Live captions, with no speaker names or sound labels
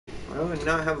How do I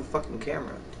not have a fucking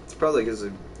camera? It's probably because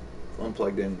it's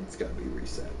unplugged in. It's got to be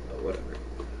reset, but whatever.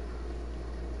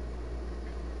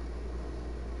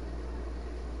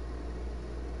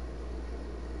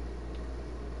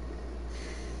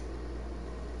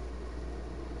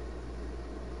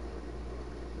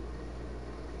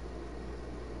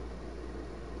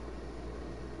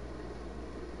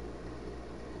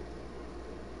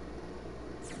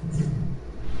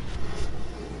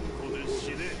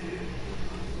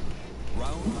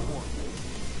 Round one.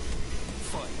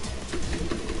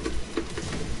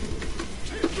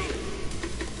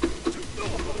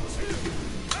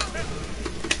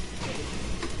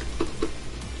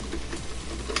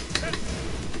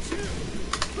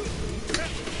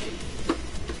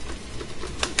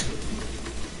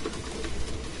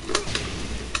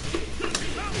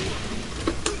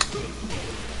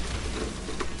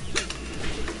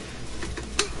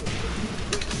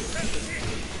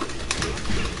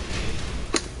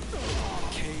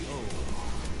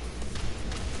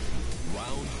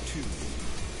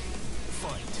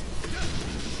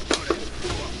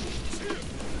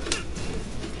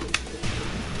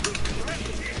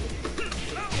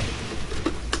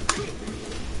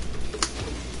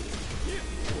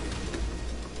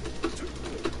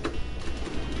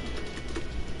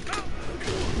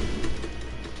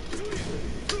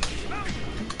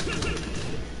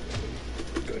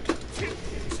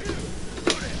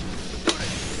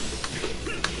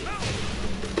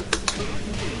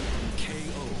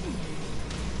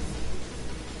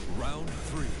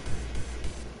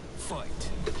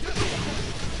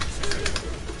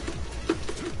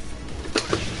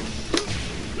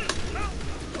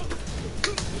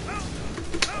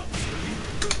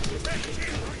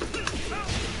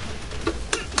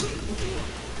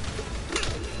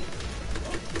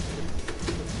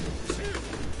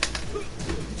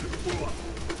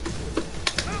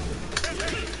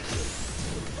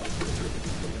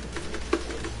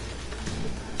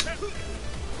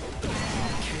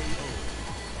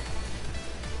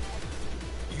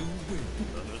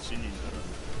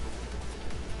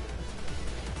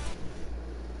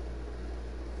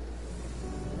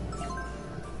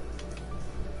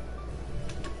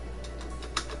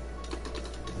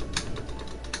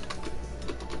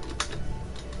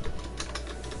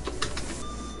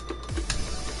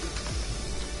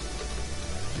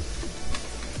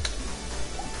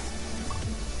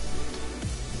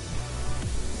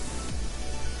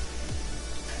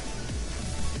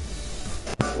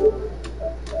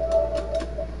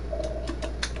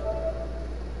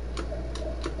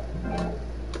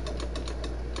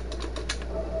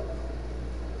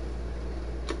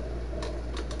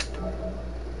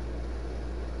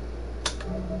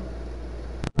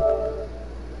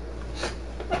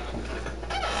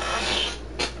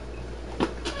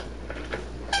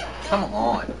 Come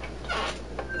on.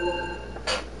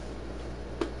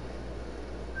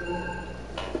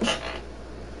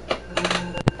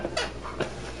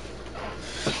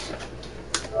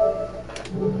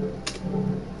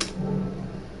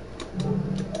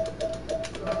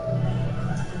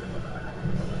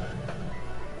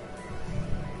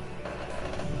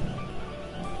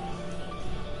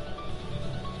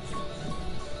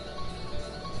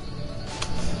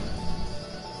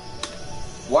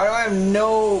 Why do I have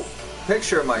no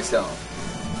picture of myself?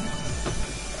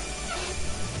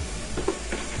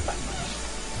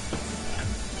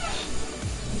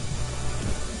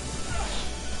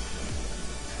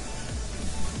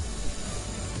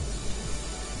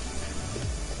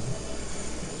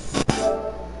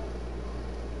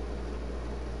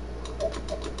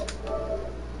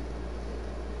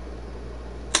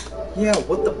 Yeah,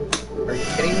 what the... Are you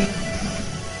kidding me?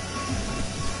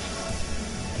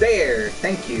 There,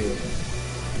 thank you.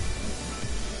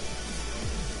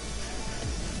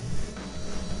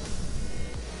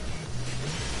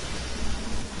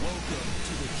 Welcome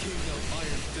to the King of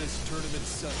Iron Fist Tournament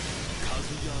 7,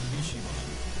 Kazuya Mishima.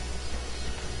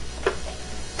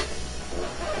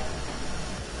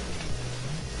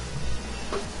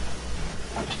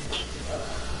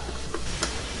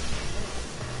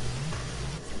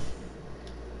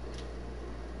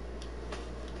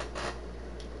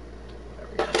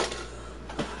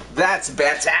 That's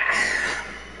better.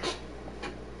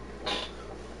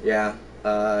 Yeah,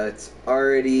 it's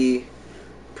already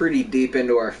pretty deep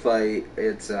into our fight.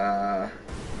 It's 2-1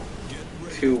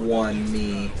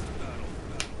 me.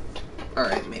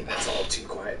 Alright, maybe that's all too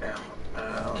quiet now.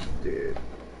 Oh, dude.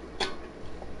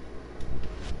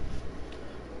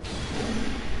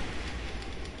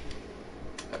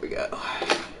 There we go.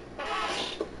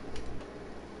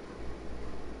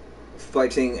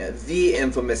 Fighting the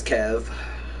infamous Kev.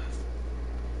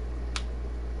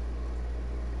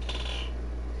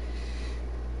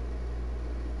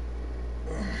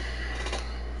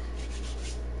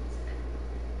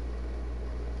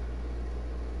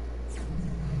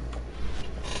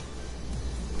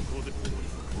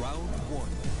 Round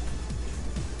one.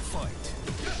 Fight.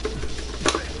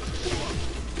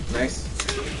 Nice.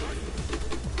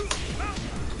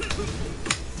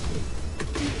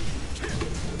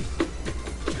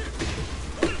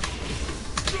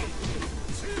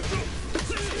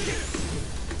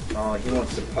 Oh, he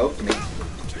wants to poke me.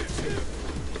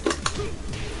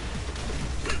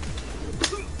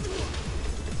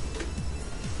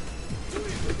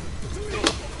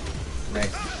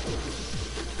 Nice.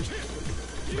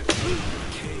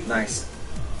 Nice.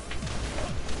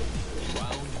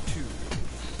 Round two.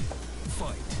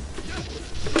 Fight.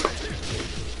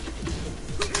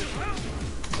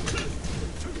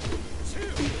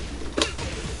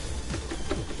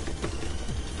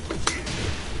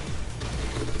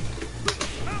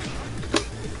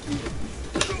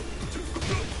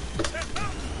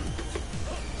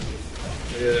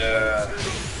 Yeah.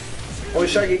 I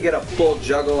wish I could get a full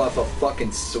juggle off a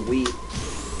fucking sweep.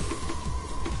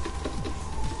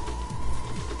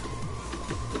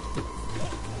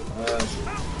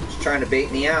 Just trying to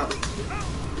bait me out.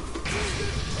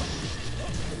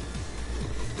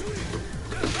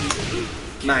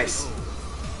 Nice.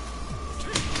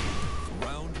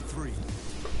 Round three.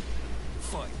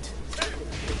 Fight.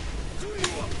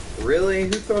 Really?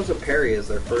 Who throws a parry as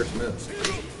their first move?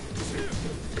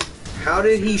 How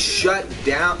did he shut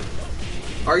down?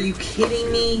 Are you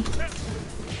kidding me?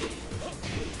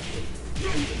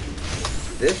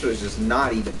 This was just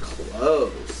not even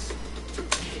close.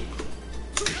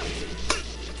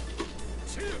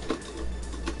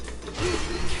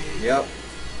 Yep.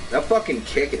 That fucking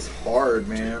kick is hard,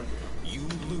 man. You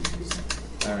lose.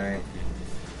 Alright.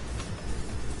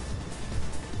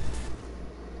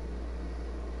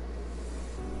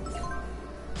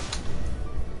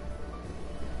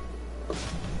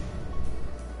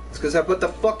 It's because I put the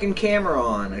fucking camera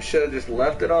on. I should have just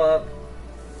left it up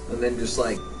and then just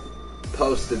like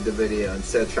posted the video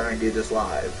instead of trying to do this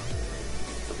live.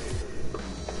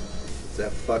 It's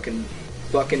that fucking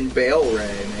Bale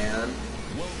Ray, man.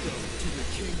 Welcome to the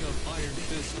King of Iron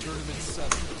Fist Tournament 7.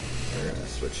 We're gonna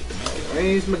switch it to Miguel. I'm gonna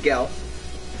use Miguel.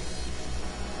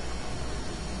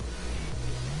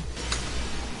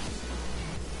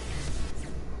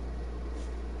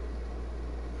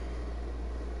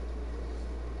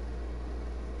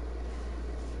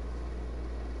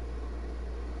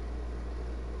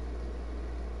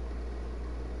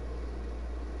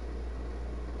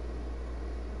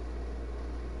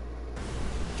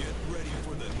 Get ready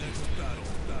for the next battle.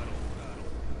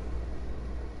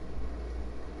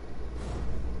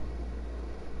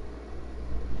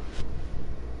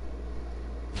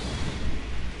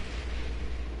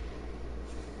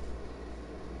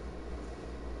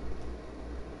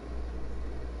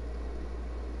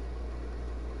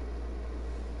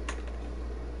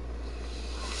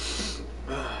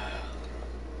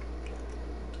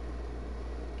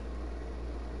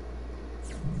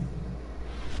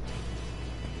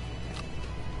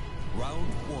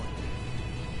 Round one.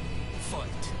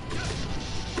 Fight.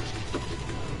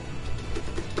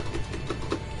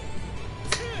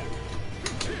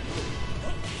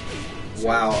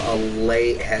 Wow, a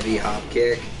late heavy hop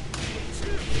kick.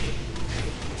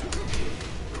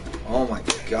 Oh my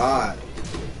god.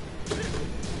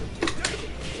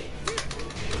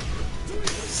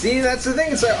 See, that's the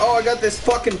thing. It's like, oh, I got this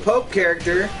fucking Pope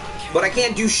character, but I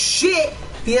can't do shit.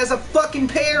 He has a fucking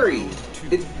parry.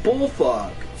 It's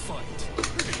bullfuck. Fight.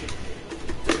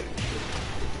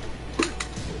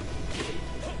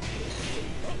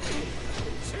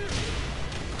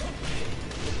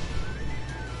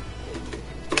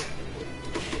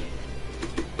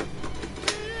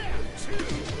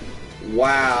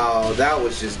 Wow, that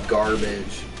was just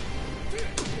garbage.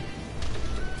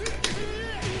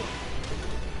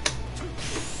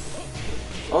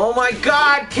 Oh my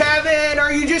god, Kevin!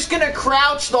 Are you just gonna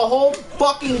crouch the whole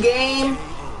fucking game?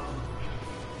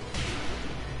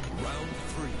 Round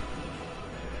three.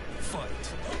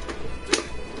 Fight.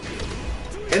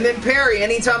 And then parry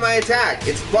anytime I attack.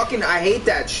 It's fucking, I hate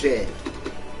that shit.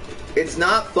 It's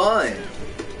not fun.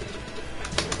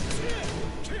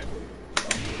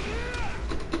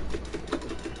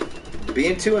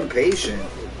 Being too impatient.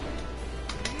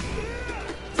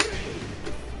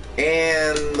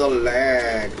 And the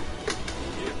lag.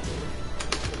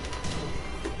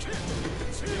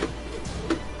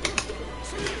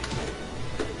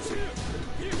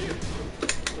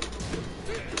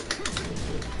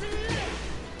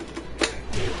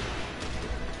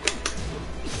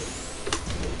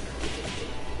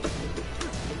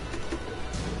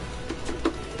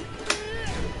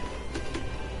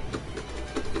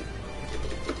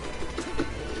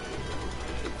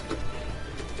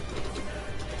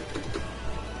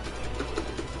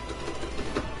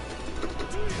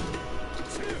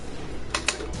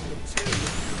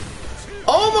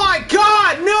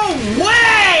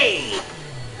 way!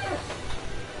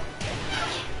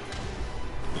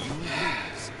 You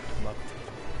lose. Love it.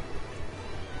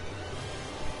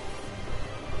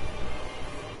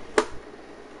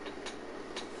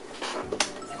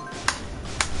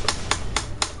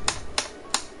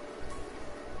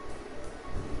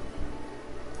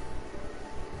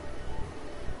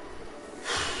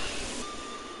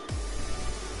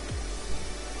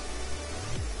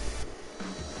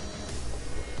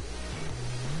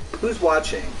 Who's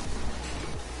watching?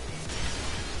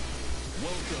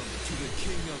 Welcome to the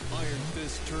King of Iron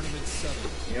Fist Tournament 7.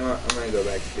 You know what? I'm gonna go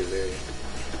back to Kazooie.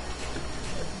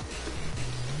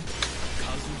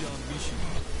 Kazuya Mishima.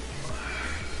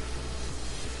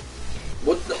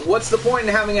 What's the point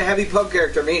in having a heavy pub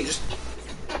character? I mean, just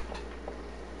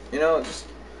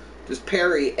just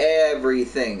parry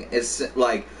everything. It's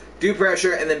like do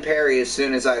pressure and then parry as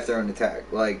soon as I throw an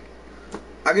attack. Like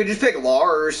I could just pick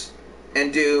Lars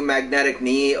and do magnetic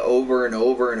knee over and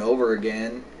over and over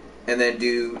again, and then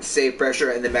do save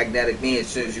pressure and then magnetic knee as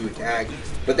soon as you attack.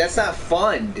 But that's not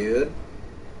fun, dude.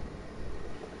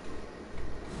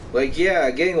 Like, yeah,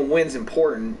 getting a win's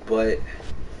important, but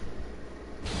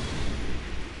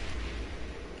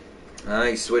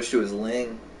he switched to his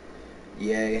Ling.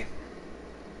 Yay.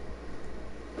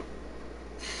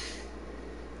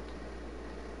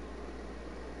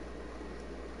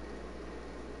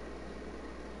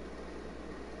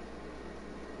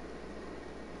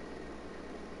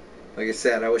 Like I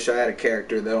said, I wish I had a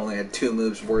character that only had 2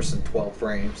 moves worse than 12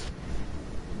 frames.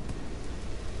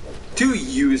 2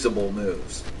 usable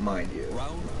moves, mind you.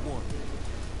 Round 1.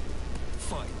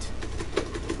 Fight.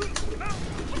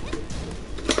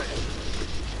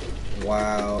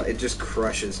 Wow, it just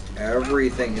crushes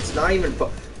everything. It's not even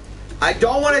fun. I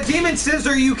don't want to Demon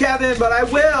Scissor you, Kevin, but I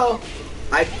will.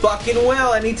 I fucking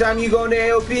will anytime you go into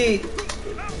AOP.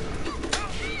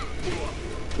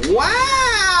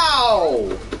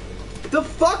 Wow! The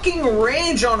fucking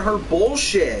range on her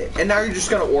bullshit. And now you're just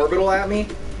gonna orbital at me?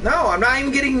 No, I'm not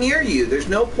even getting near you. There's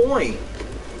no point.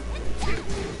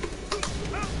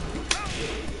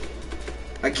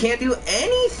 I can't do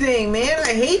anything, man.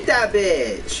 I hate that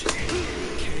bitch.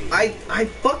 I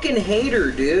fucking hate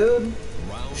her, dude.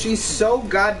 She's so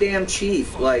goddamn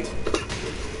cheap. Like,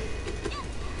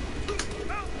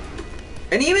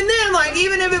 and even then, like,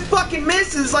 even if it fucking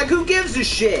misses, like, who gives a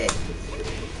shit?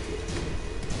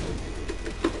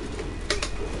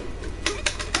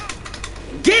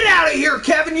 Get out of here,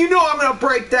 Kevin! You know I'm gonna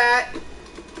break that!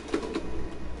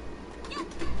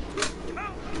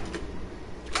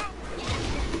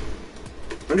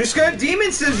 I'm just gonna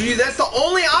Demon Scissor you. That's the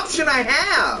only option I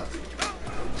have.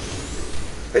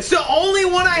 It's the only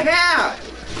one I have.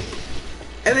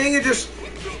 And then you can just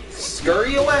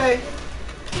scurry away.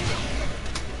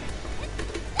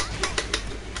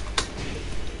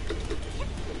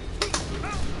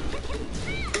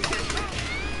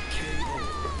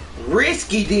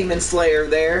 Risky Demon Slayer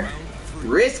there.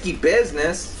 Risky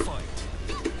business.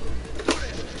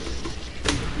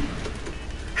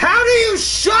 How do you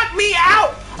shut me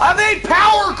out of a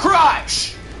power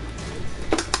crush?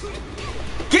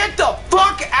 Get the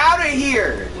fuck out of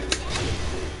here.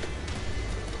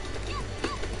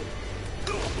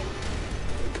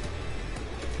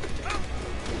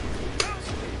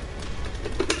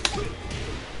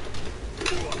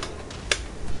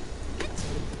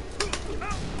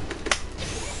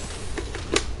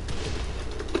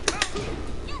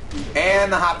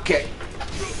 And the hop kick.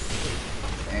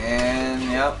 And,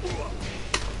 yep.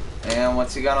 And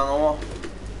what's he got on the wall?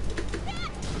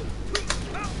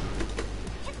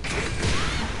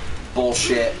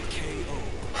 Bullshit.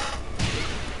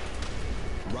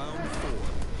 Round 4.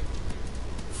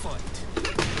 Fight.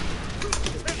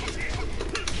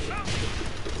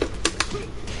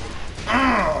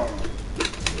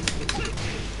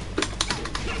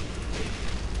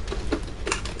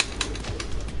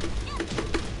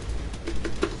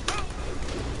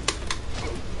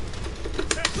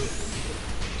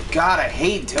 God, I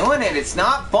hate doing it. It's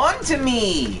not fun to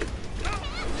me.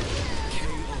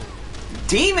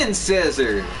 Demon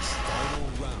Scissors.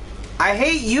 I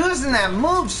hate using that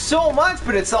move so much,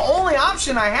 but it's the only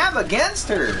option I have against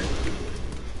her.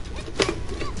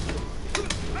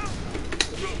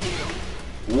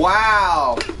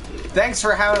 Wow. Thanks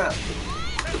for having a...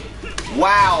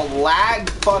 Wow, lag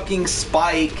fucking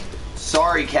spike.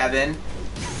 Sorry, Kevin.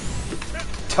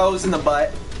 Toes in the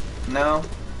butt. No.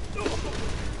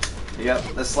 Yep,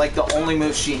 that's like the only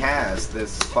move she has.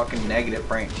 This fucking negative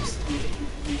frames.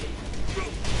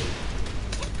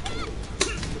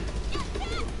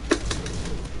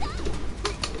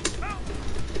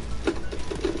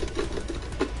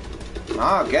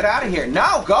 Oh, get out of here.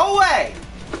 No, go away!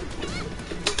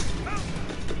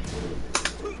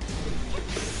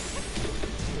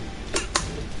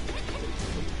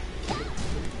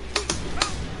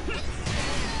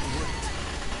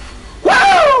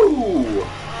 Woo!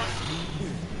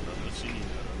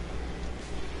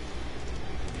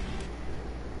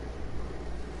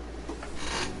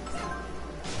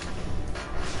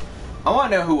 I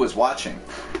want to know who was watching.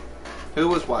 Who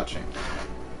was watching?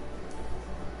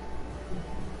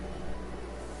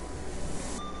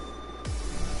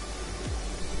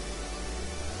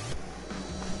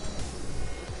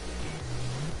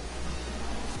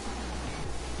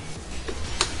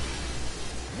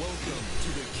 Welcome to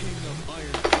the King of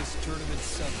Iron Fist Tournament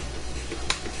 7.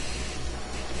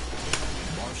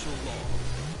 Martial Law.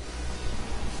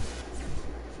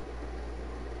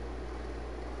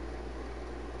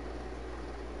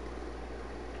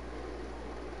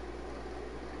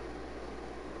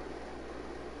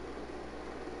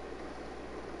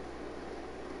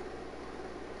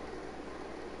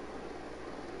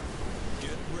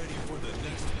 Get ready for the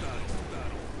next battle.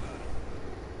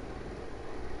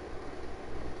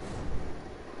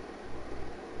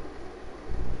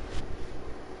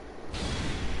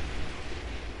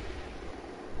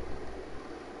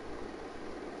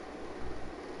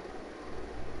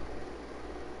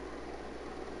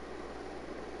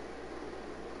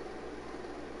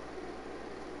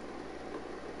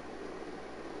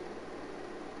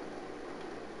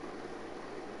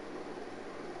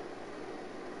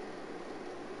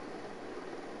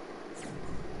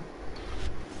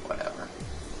 Whatever.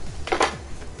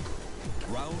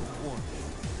 Round 1.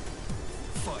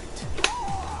 Fight.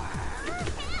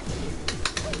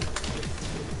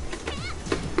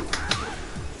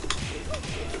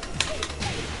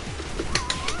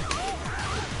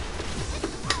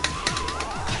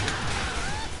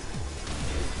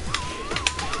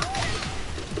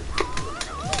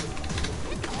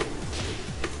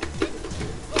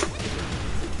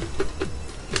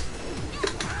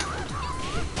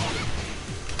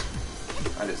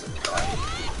 That isn't bad.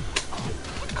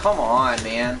 Come on,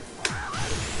 man.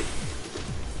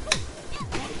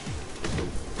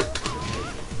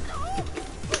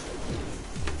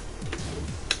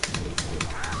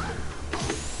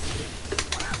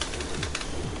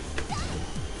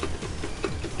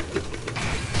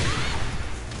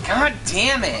 God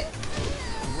damn it.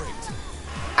 Great.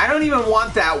 I don't even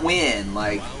want that win.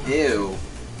 Like, ew.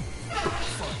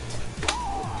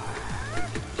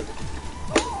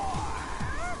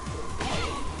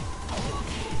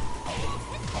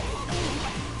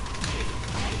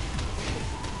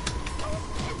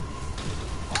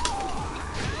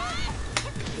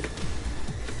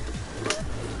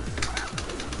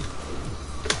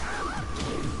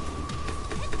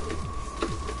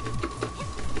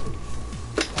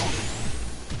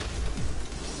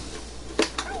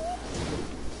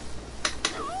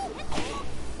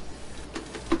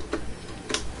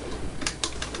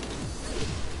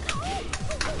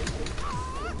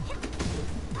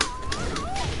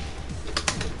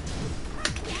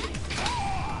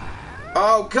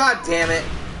 Oh, god damn it.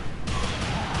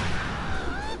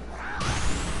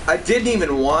 I didn't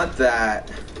even want that.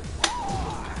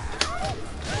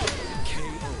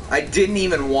 I didn't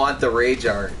even want the rage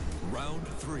art. Round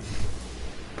 3.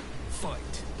 Fight.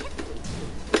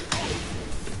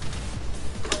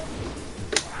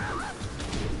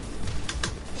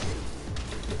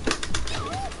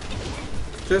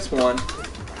 Just one.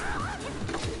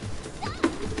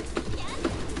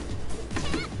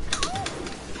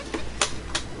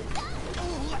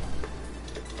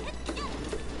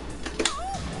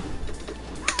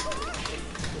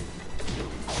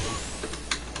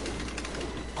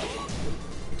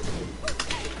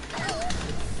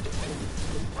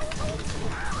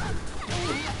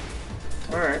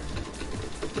 Alright.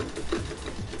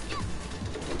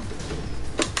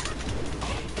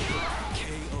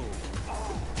 KO.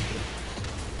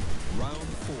 Round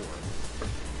 4.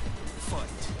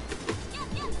 Fight.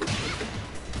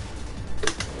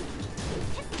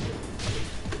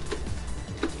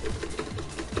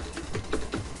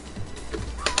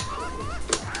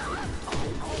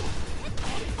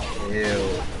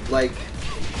 Ew. Like,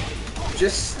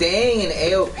 just staying in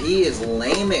AOP is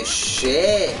lame as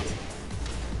shit.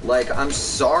 Like, I'm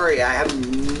sorry, I have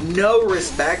no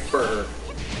respect for her.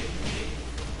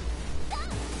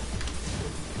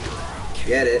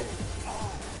 Get it?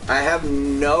 I have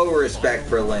no respect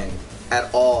for Ling at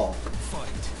all. Fight.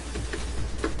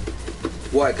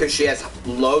 What, because she has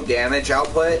low damage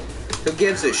output? Who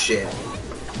gives a shit?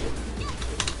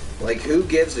 Like, who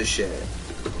gives a shit?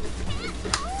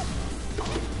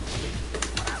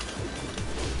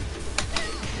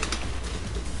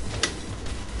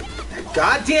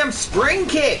 Goddamn spring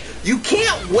kick! You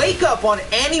can't wake up on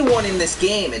anyone in this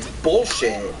game. It's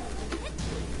bullshit.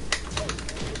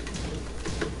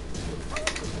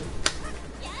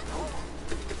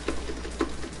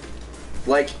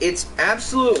 Like, it's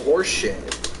absolute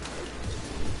horseshit.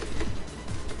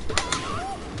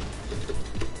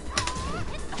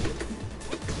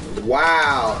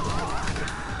 Wow.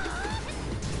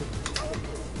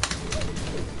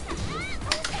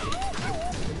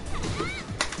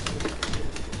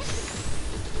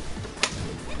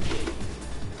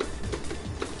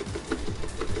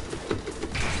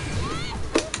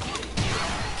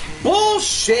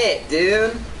 Bullshit,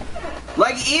 dude.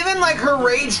 Like, even like her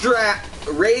rage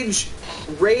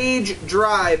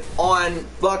drive on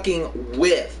fucking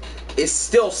whiff is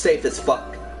still safe as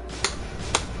fuck.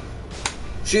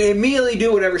 She immediately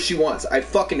do whatever she wants. I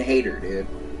fucking hate her, dude.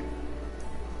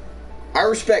 I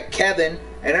respect Kevin,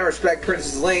 and I respect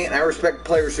Princess Lane, and I respect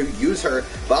players who use her,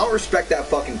 but I don't respect that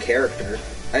fucking character.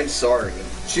 I'm sorry.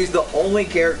 She's the only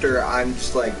character I'm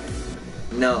just like,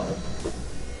 no.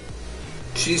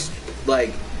 She's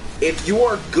like, if you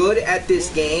are good at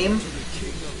this game,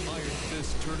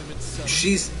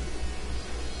 she's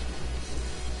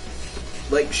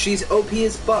like, she's OP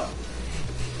as fuck.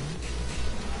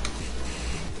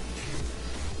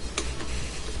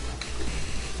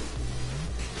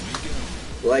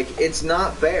 Like, it's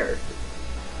not fair.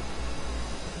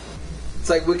 It's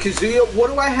like with Kazuya,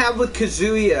 what do I have with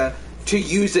Kazuya to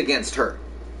use against her?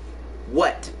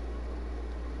 What?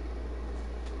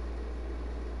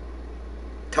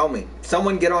 Tell me.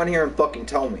 Someone get on here and fucking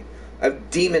tell me. I have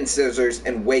demon scissors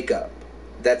and wake up.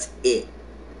 That's it.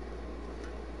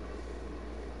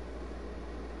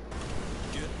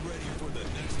 Get ready for the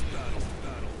next battle.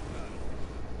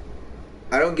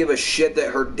 I don't give a shit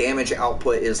that her damage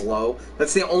output is low.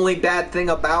 That's the only bad thing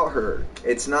about her.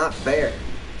 It's not fair.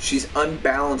 She's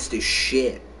unbalanced as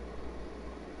shit.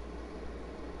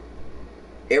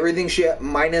 Everything she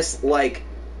minus like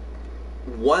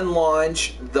one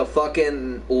launch, the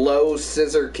fucking low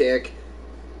scissor kick.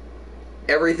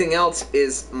 Everything else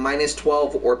is minus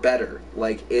 12 or better.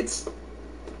 Like, it's...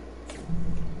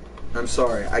 I'm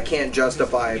sorry. I can't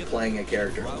justify playing a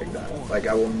character like that. Like,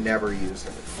 I will never use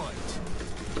it.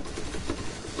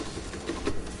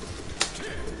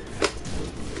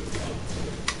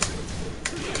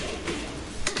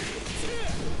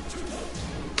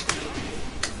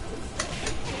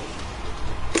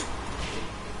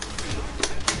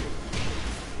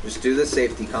 Just do the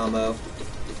safety combo.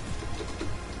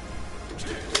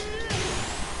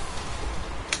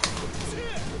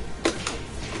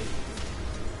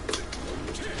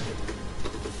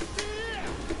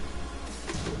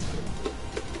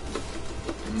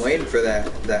 I'm waiting for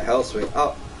that hell sweep.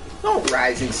 Oh, don't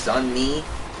rising sun me.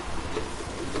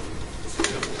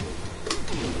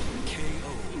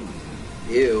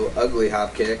 Ew, ugly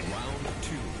hop kick. Round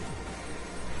 2.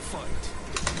 Fight.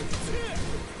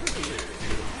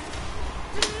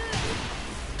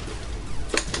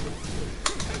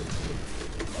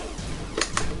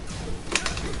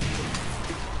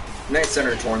 Nice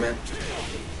center torment.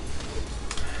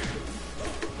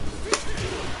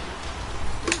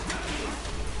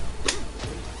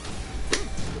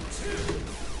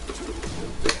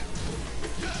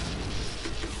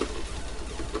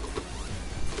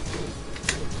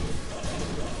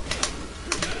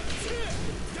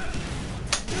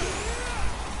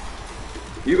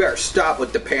 You better stop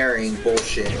with the parrying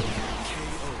bullshit.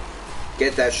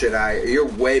 Get that shit out. You're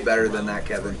way better than that,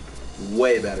 Kevin.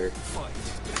 Way better.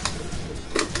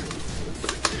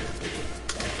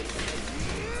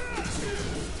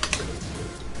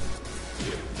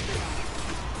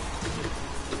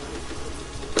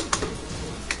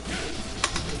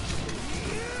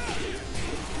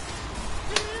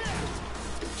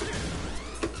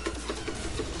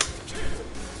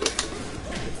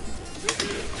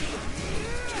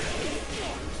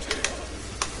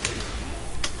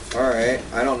 Alright,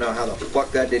 I don't know how the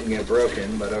fuck that didn't get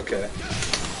broken, but okay.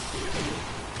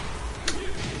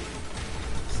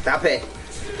 Stop it!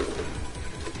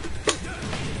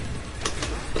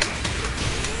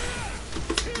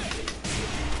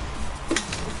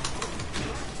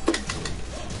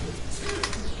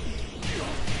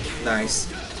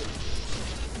 Nice.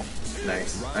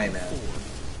 Nice. I'm out.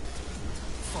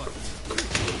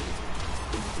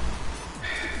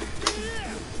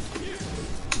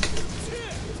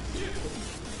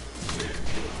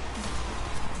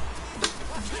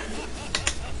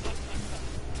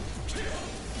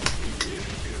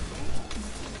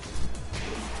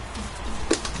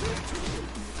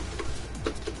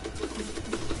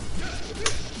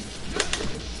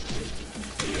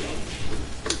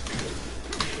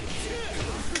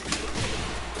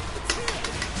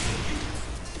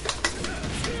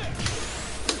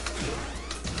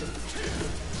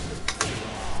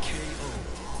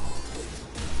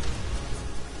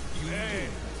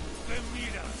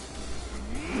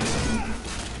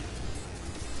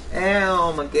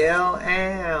 Ow, Miguel,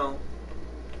 ow.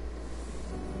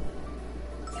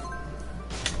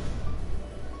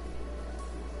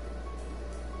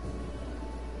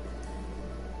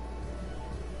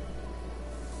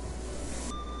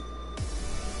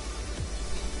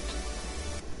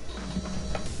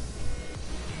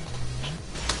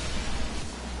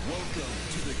 Welcome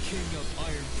to the King of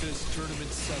Iron Fist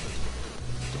Tournament 7.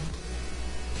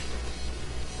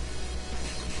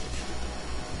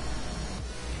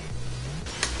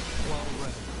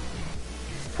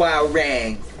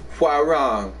 Hwarang.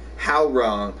 Hwarang. How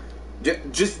wrong.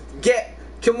 Just get...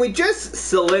 Can we just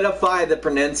solidify the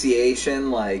pronunciation?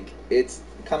 Like, it's...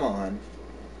 Come on.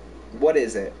 What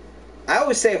is it? I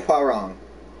always say Hwarang.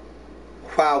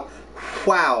 Wow.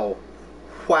 Wow.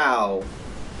 Wow.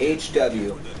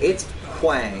 HW. It's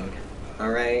Hwang.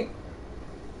 Alright?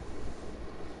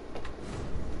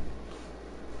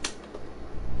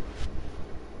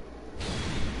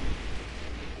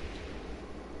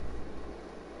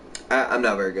 I'm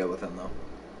not very good with him, though.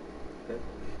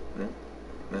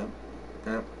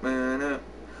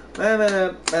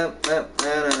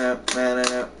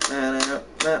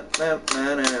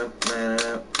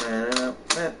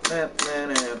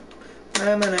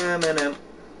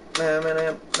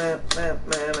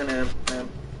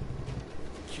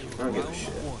 I don't give a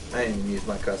shit. I didn't even use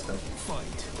my custom.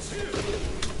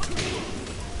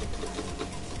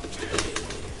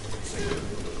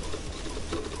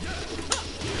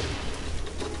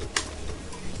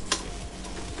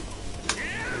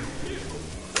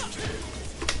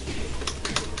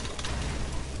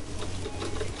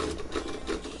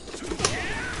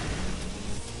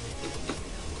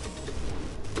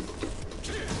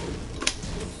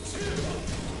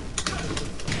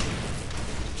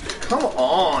 Come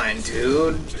on,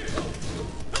 dude.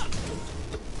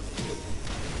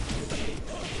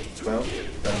 Boom,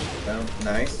 boom, boom.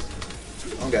 Nice.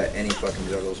 I don't got any fucking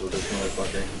juggles with this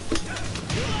motherfucker.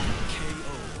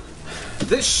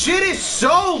 This shit is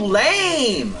so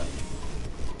lame!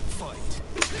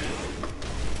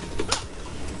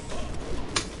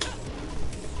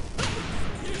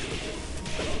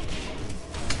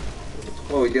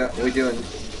 What we got? We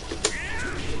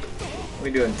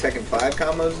doing Tekken 5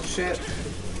 combos and shit?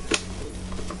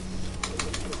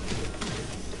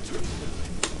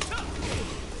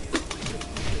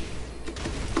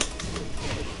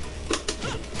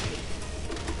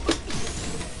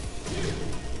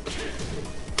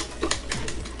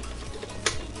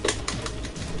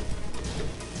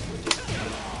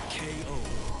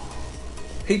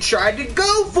 He tried to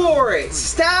go for it!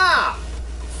 Stop!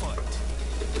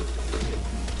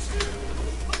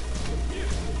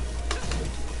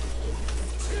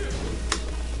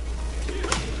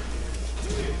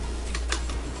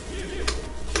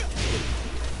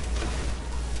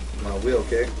 My wheel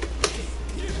kick.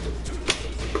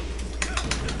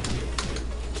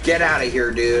 Get out of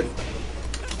here, dude.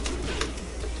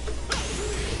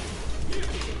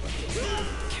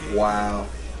 Wow.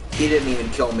 He didn't even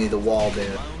kill me, the wall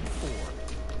did.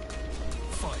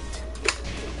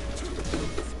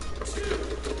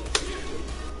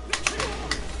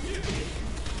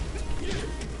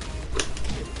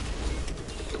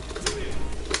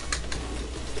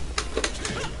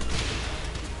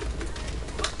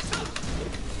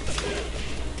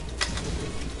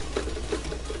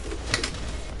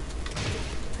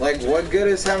 Like, what good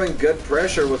is having good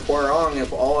pressure with Hwarang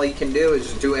if all he can do is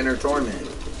just do Inner Torment?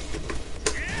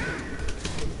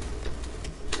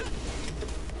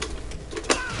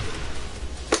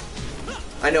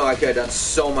 I know I could have done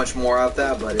so much more of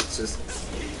that, but it's just...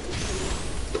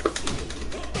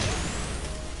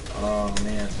 Oh,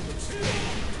 man.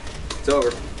 It's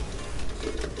over.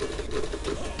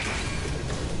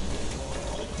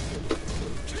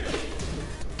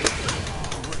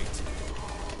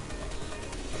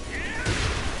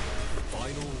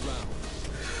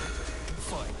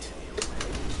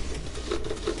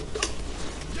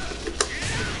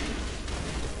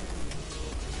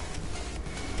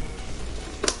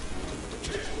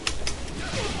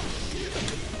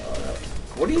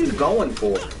 What are you going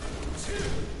for?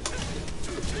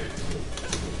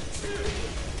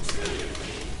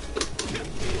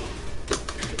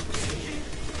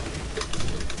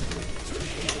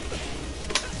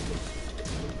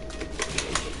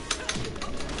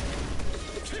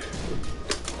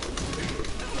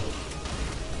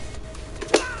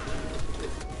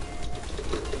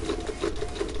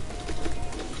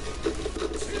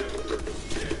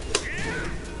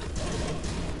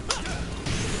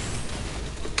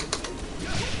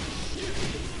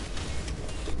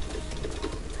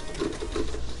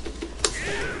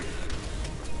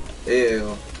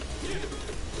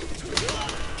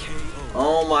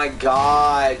 Oh my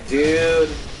god, dude.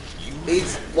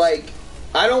 It's like,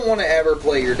 I don't want to ever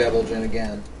play your Devil Jin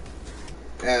again.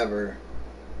 Ever.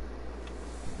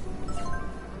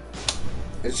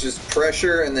 It's just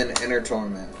pressure and then inner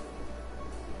torment.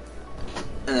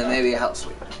 And then maybe Hell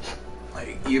Sweep.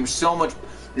 Like, you're so much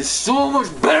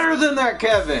better than that,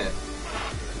 Kevin!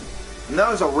 And that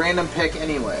was a random pick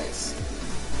anyways.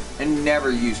 And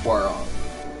never used Warhawk.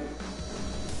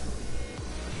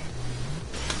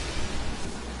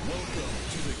 Welcome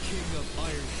to the King of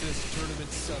Iron Fist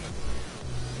Tournament 7.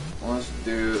 Let's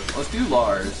do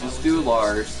Lars. Let's do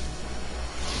Lars.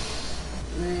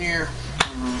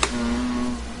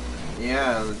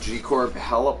 Yeah, the G-Corp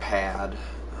helipad.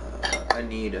 I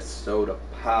need a soda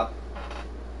pop.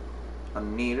 I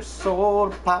need a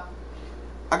soda pop.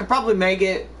 I could probably make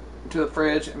it to the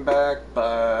fridge and back,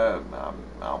 but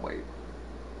I'll wait.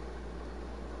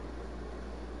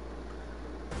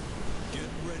 Get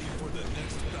ready for the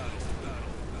next battle.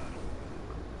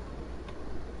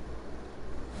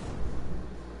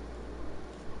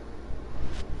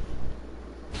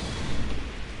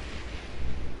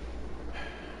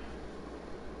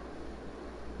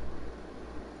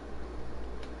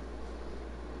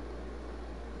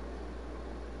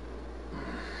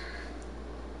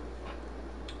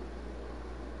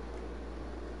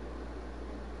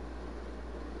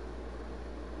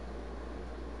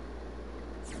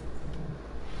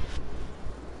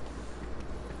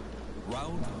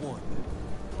 Round 1.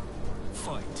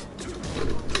 Fight.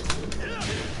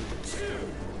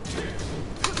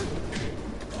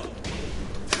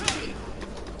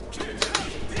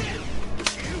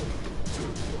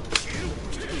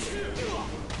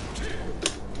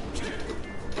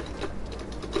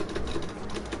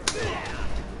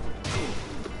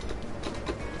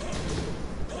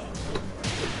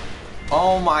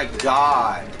 Oh my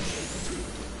god.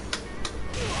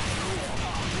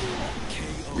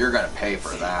 You're gonna pay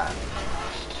for that.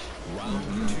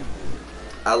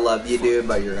 I love you, dude,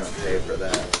 but you're gonna pay for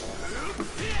that.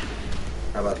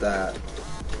 How about that?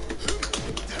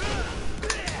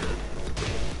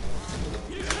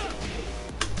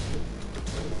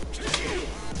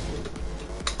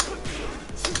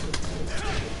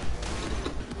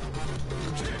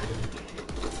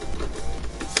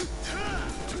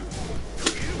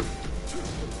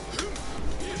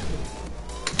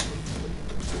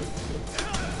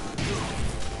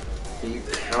 You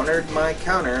countered my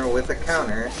counter with a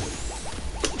counter.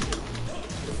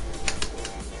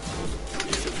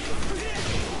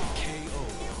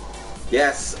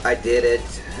 Yes, I did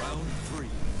it. Round 3.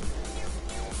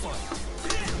 Fight.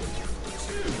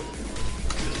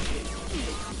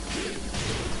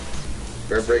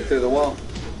 Bird break through the wall.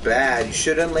 Bad. You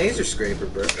should have laser scraper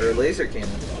or laser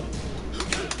cannon.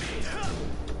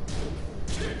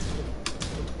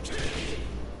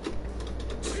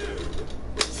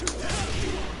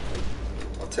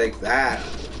 I'll take that.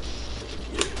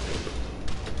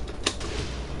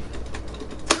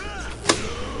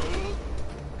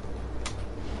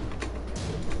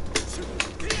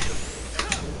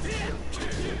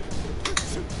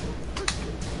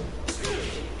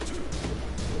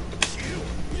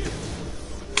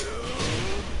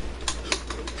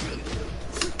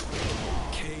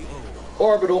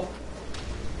 Orbital.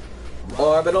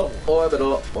 Orbital,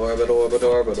 orbital, orbital, orbital,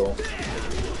 orbital.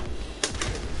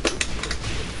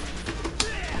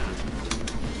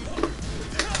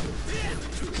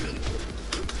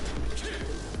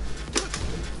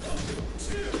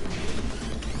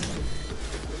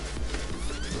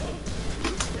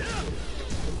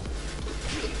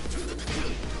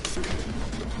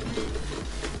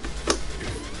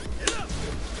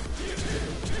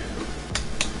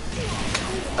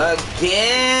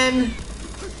 Again?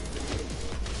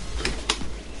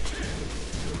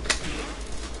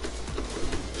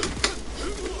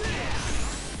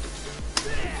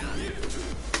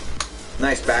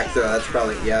 Nice back throw. That's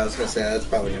probably, yeah, I was gonna say that's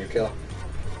probably gonna kill.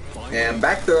 And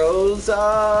back throws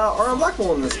are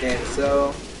unblockable in this game,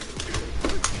 so.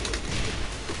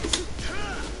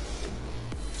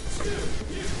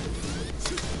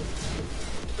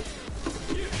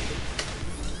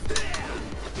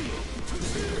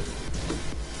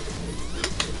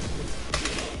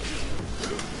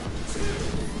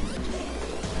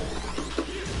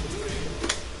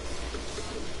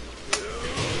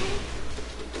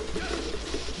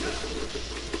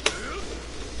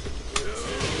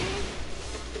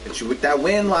 Hit you with that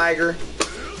wind, Liger.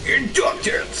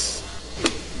 Inductance!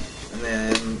 And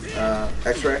then,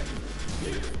 X-ray.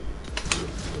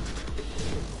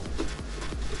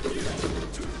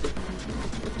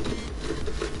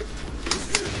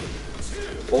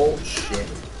 Bullshit.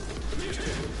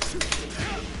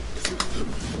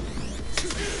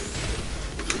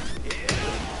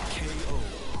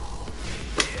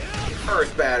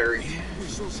 Earth battery.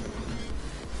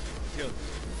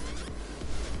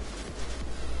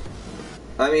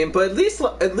 I mean, but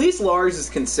at least Lars is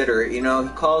considerate. You know, he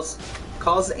calls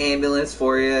the ambulance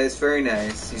for you. It's very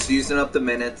nice. He's using up the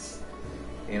minutes.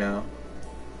 You know.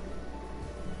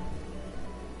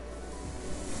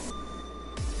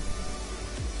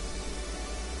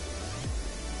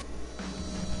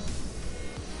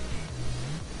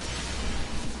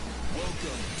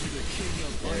 Welcome to the King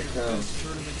of Iron Fist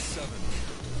Tournament 7.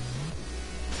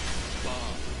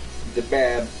 Bob. The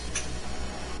Bab.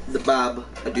 The Bob.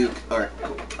 A Duke. Alright,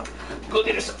 cool. Go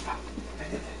get us some.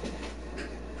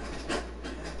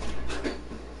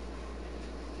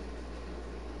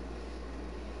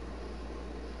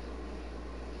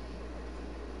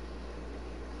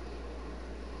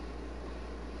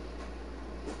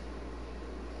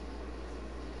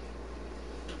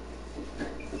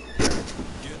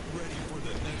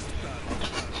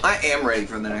 I am ready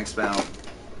for the next battle.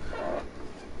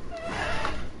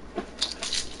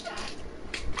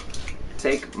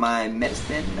 Take my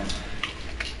medicine.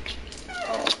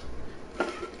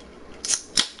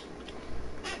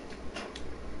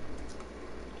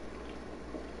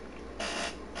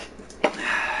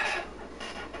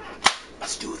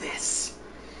 Let's do this.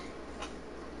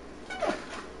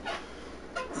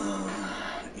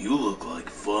 You look like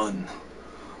fun.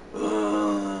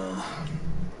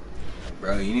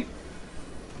 Bro, you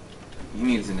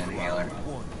need an inhaler.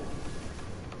 One.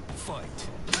 Fight.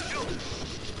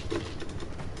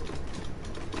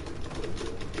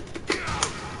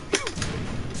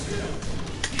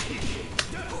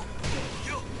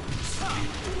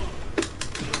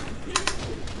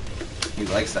 He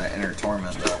likes that inner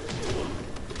torment though.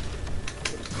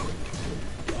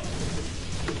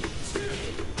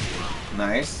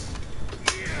 Nice.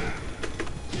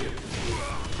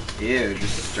 Ew,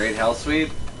 just a straight hell sweep?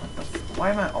 Why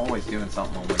am I always doing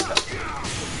something like that?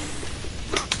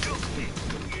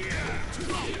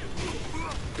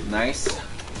 Nice.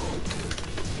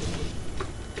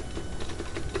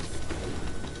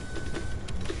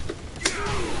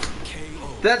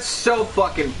 That's so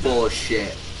fucking full of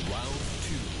shit. Round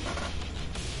 2.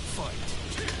 Fight.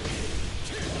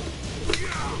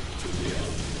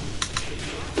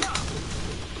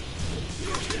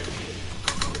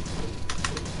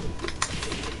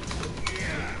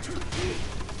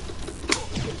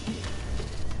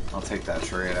 I'll take that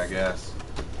trade, I guess.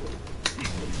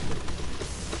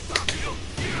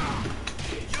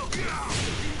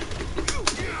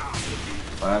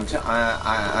 But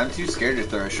I'm too scared to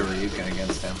throw a Shoryuken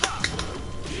against him.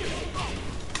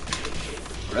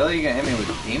 Really? You gonna hit me with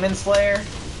a Demon Slayer?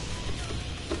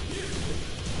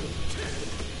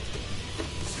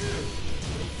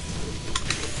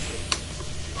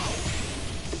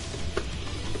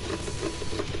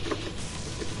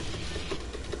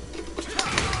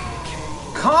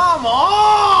 Come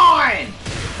on!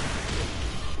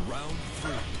 Round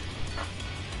 3.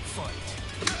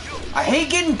 Fight. I hate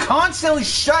getting constantly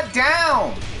shut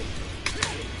down!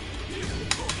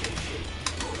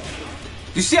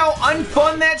 You see how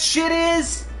unfun that shit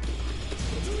is?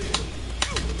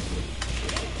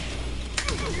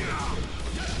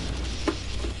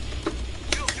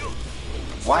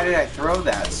 Why did I throw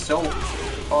that so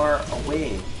far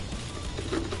away?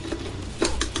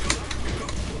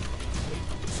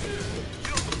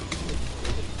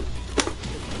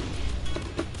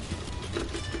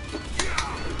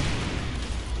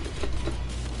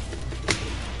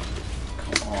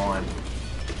 Come on.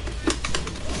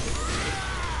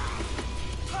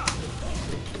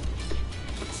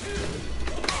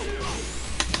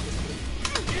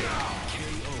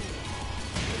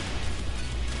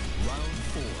 Round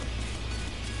 4.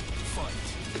 Fight.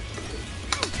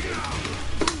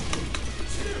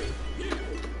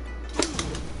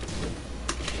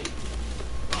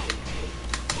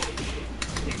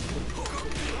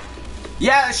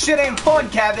 Yeah, that shit ain't fun,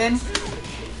 Kevin.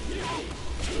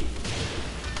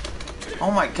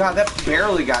 Oh my god, that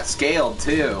barely got scaled,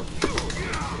 too.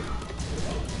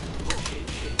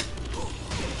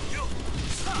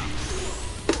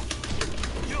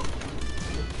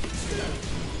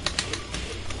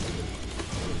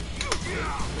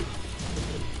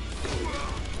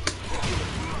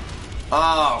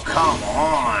 Oh, come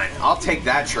on. I'll take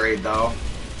that trade, though.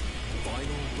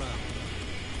 Final round.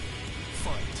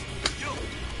 Fight.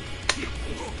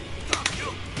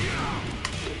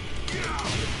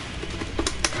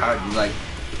 God, you like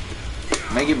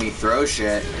making me throw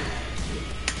shit.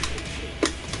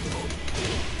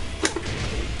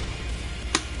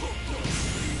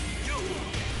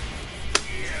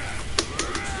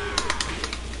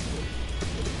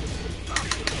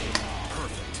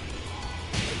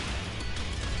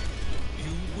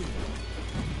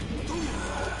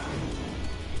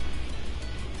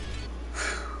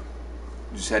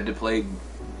 just had to play.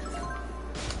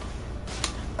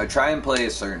 I try and play a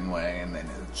certain way, and then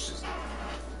it's just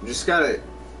you just gotta,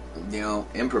 you know,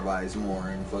 improvise more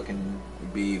and fucking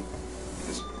be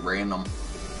just random,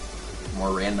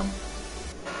 more random.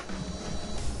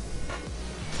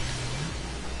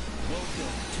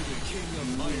 Welcome to the King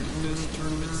of Iron Fist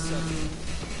Tournament 7.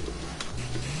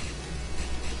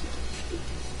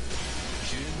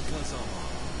 Jin Kazama.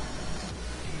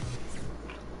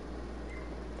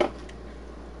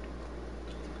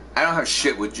 I don't have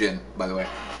shit with Jin, by the way.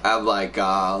 I have like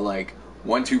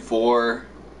 1, 2, 4,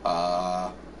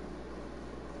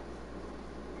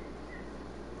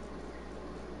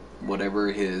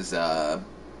 whatever his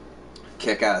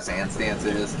kick-ass handstance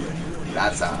is.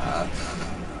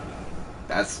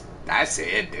 That's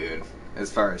it, dude.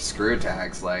 As far as screw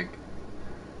attacks, like,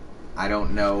 I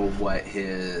don't know what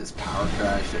his power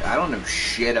crush is. I don't know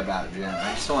shit about Jin.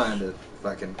 I just wanted to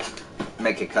fucking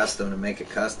make it custom to make it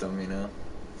custom, you know?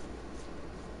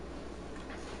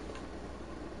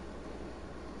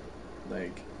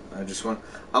 Like,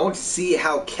 I want to see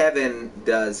how Kevin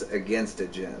does against a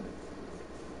Jin.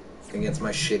 Against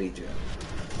my shitty Jin.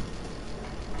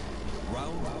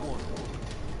 Round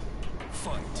 1.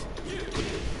 Fight.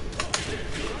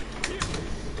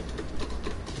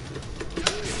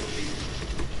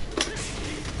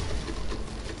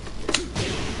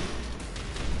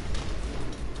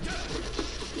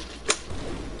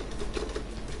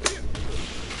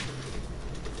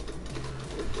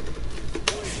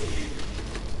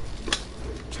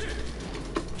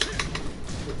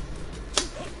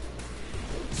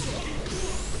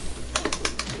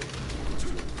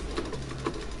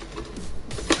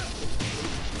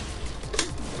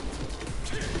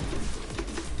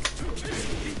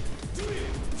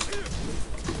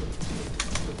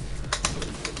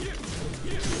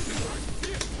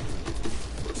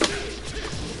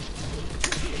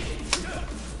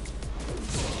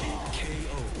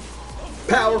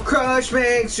 Power crush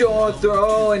makes your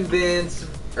throw invince,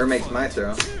 or makes my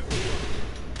throw.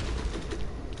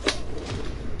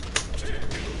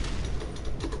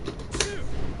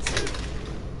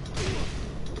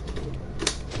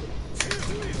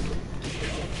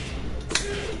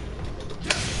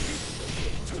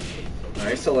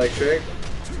 Nice electric.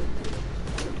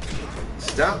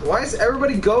 Stop. Why does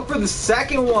everybody go for the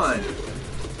second one?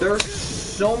 There are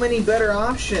so many better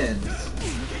options.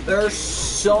 There are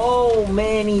so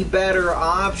many better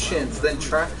options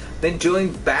than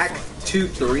doing back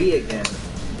 2-3 again.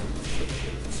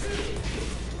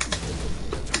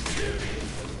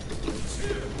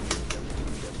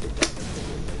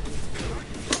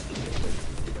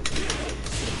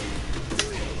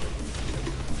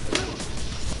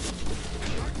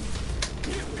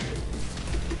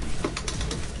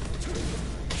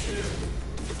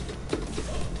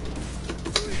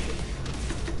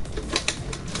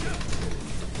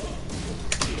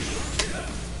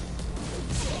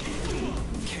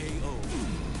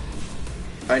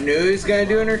 I knew he was gonna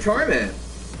do in her tournament.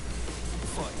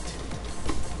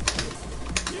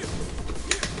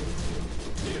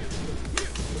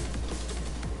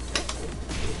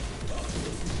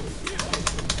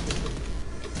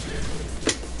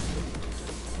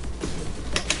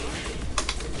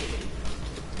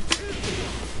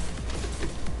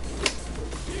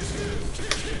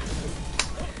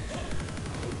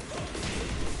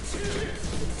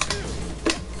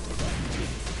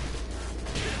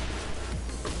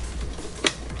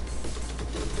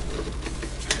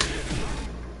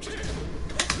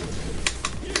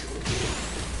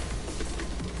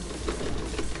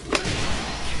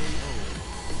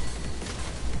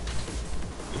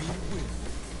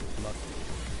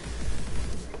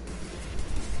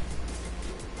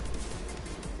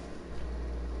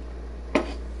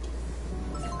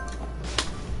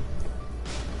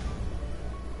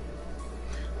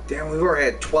 Damn, we've already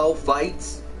had 12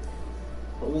 fights?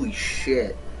 Holy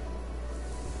shit.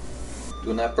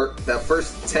 Doing that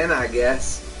first 10, I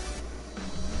guess.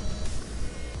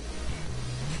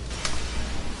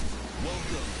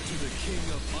 Welcome to the King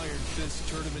of Iron Fist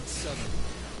Tournament 7.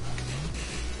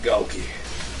 Gouki.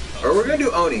 Or we're gonna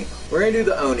do Oni. We're gonna do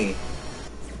the Oni.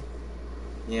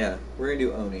 Yeah, we're gonna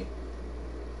do Oni.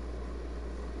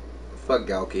 Fuck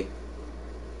Gouki.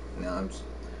 No,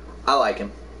 I like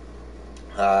him.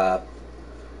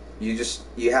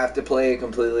 You have to play a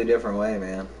completely different way,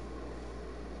 man.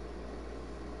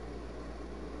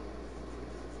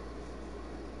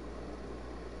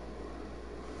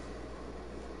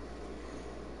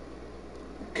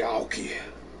 Gouki.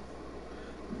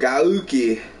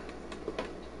 Gouki.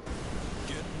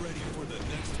 Get ready for the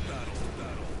next battle.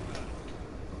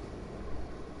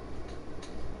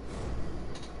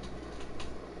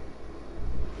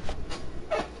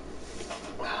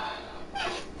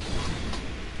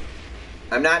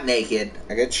 I'm not naked.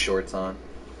 I got shorts on.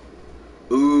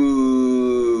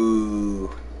 Ooh.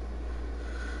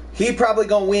 He probably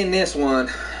gonna win this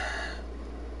one.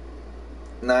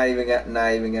 Not even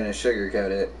gonna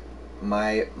sugarcoat it.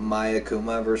 My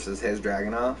Akuma versus his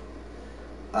Dragunov.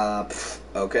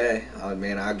 Okay. I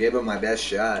mean, I'll give him my best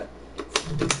shot.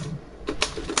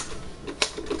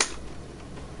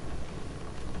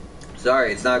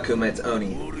 Sorry, it's not Akuma, it's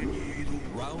Oni.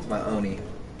 It's my Oni.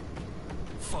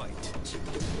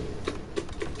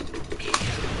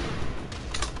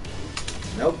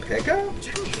 No pickup?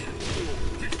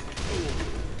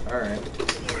 Alright.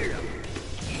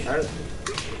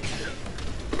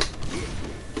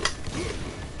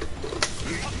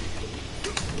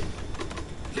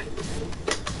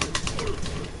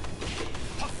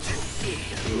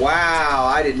 Wow,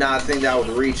 I did not think that would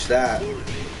reach that.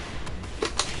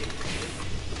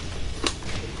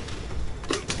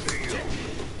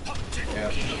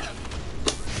 Yep.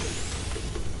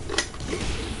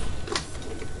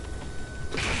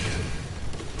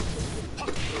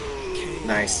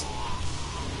 Nice.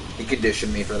 He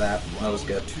conditioned me for that. That was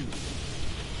good.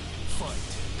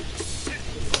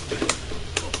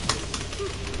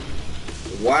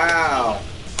 Wow.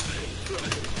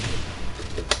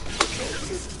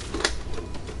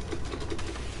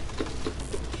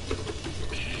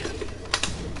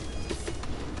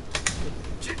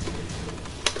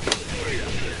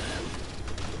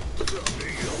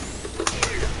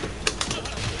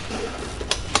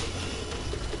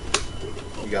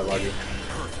 You got lucky.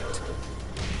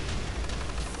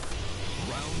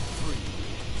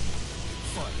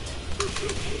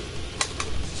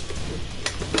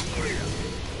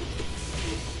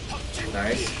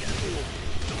 Nice.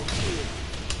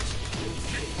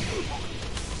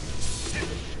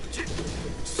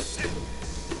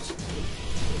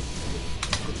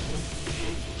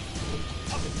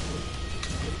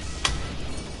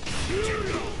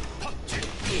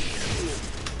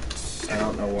 I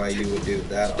don't know why you would do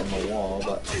that on the wall,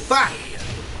 but fuck!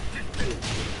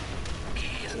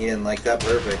 You didn't like that?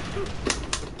 Perfect.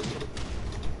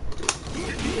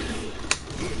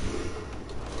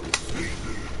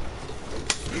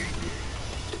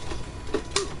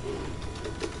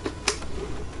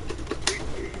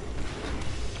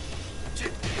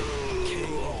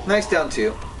 Nice down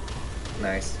 2.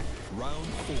 Nice.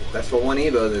 That's what won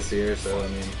Evo this year, so I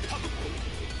mean.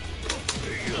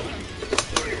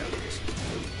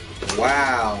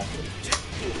 Wow.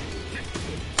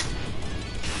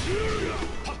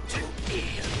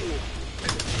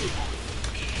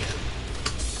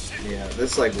 Yeah,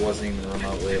 this like wasn't even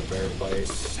remotely a fair fight.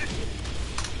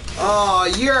 Oh,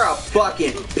 you're a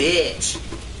fucking bitch.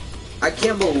 I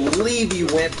can't believe you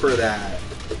went for that.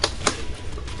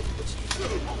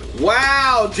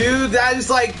 Wow, dude, that is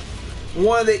like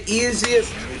one of the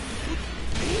easiest.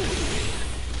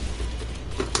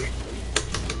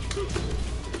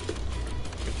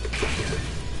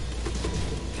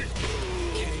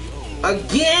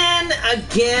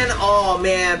 Again, oh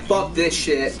man, fuck this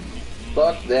shit.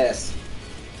 Fuck this.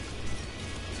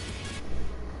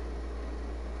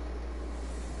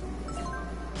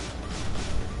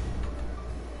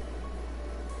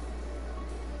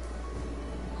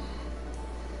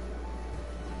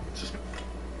 Just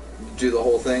do the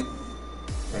whole thing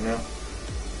right now.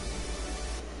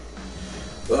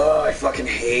 Oh, I fucking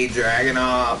hate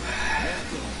Dragunov.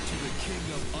 Welcome to the King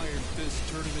of Iron Fist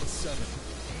Tournament 7.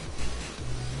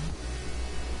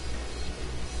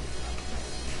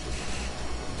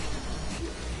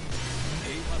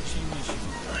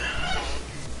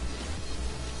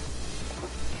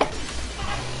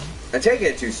 I take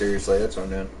it too seriously, that's what I'm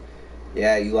doing.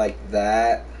 Yeah, you like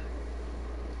that?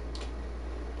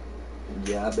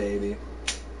 Yeah, baby.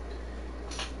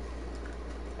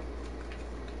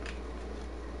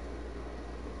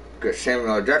 Good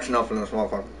Samuel Jackson off in this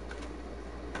motherfucker.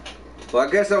 Well,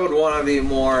 I guess I would want to be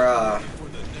more,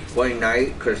 Wayne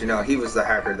Knight, because, you know, he was the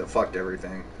hacker that fucked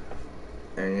everything.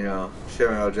 And, you know,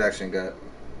 Samuel Jackson got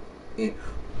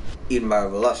eaten by a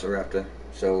velociraptor,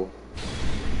 so...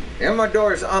 And my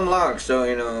door's unlocked, so,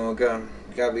 you know,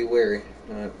 gotta be wary.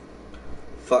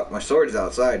 Fuck, my sword's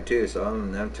outside, too, so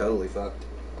I'm totally fucked.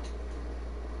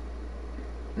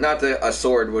 Not that a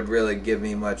sword would really give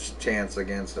me much chance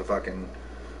against a fucking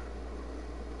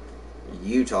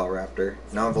Utah raptor.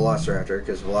 Not velociraptor,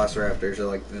 because velociraptors are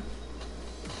like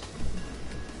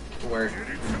where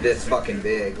this fucking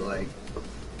big, like.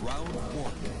 Round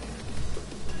 1.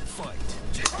 Fight.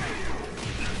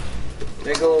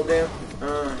 Make a little damn.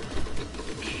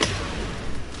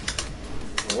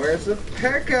 Where's the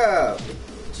pickup?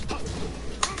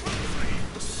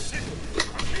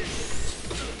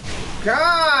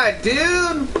 God,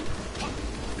 dude!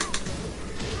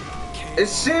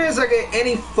 As soon as I get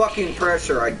any fucking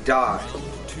pressure, I die.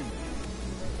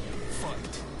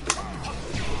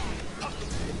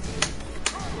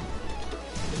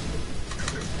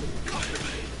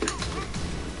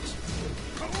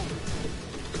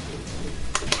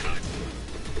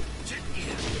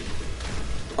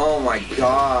 Oh my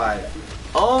god.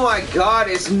 Oh my god,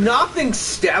 is nothing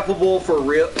steppable for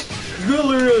real? You gotta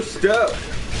learn how to step.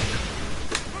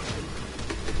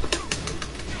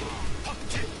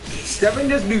 Stepping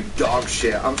doesn't do dog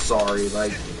shit. I'm sorry.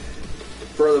 Like,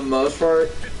 for the most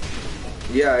part,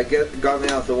 yeah, it got me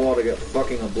off the wall to get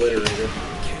fucking obliterated.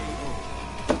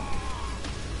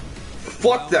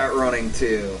 Fuck that running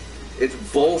too. It's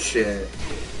bullshit.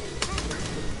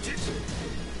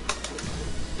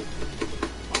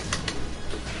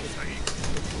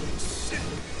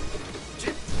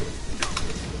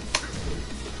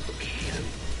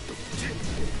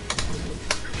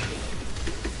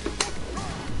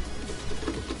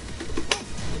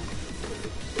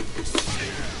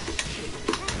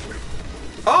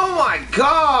 Oh my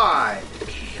god!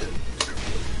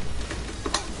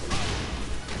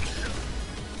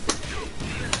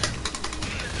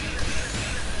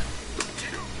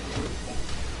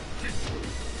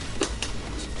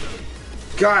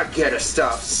 God, get a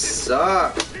stuff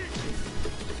suck.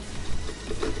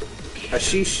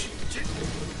 Hashish.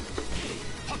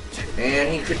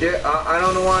 And he could do. I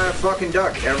don't know why I fucking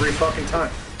duck every fucking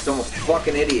time. It's almost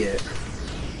fucking idiot.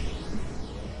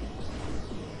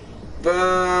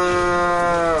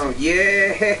 Boom!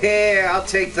 Yeah, I'll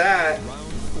take that.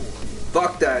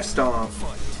 Fuck that stomp.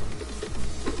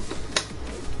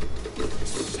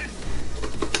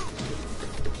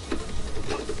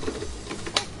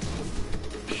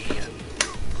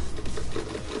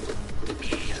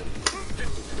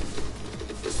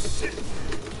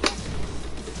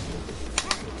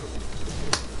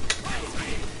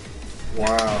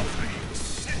 Wow.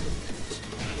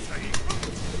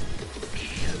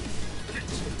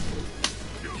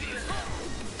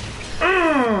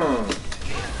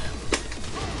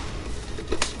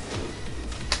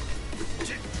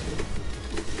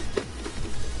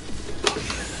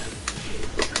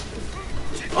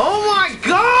 Oh my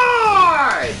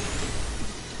god!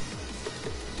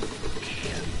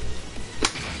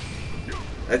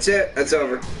 That's it. That's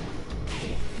over.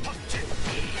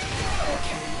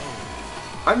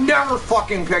 I'm never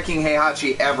fucking picking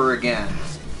Heihachi ever again.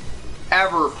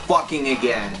 Ever fucking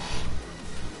again.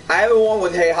 I haven't won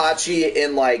with Heihachi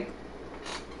in like...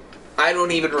 I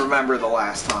don't even remember the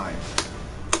last time.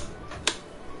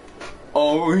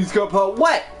 Oh, he's got put.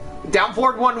 What? Down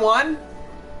forward 1-1?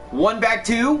 One back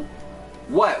 2?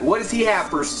 What? What does he have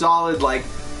for solid, like,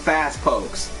 fast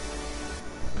pokes?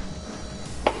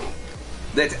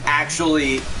 That's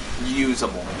actually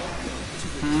usable.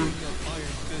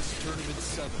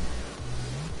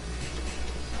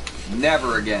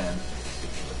 Never again.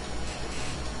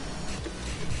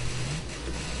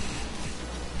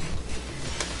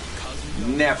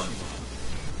 Never.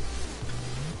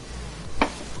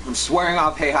 I'm swearing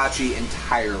off Heihachi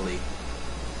entirely.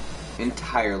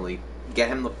 Entirely. Get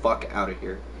him the fuck out of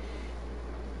here.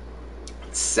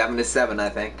 It's 7-7, I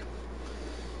think.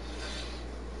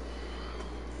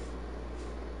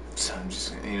 So I'm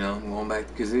just, you know, going back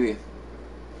to Kazuya.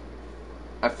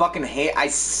 I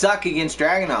suck against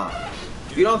Dragunov.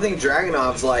 If you don't think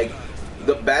Dragunov's like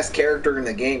the best character in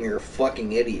the game, you're a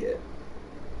fucking idiot.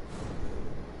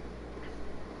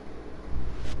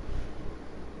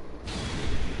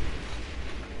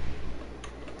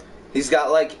 He's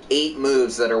got like 8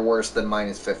 moves that are worse than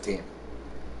 -15.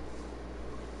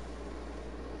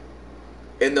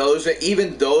 And those,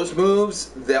 even those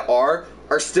moves that are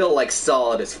still like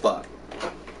solid as fuck.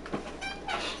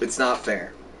 It's not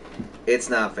fair. It's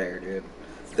not fair, dude.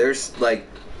 There's like,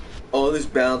 oh, there's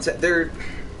balancing.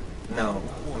 No,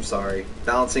 I'm sorry.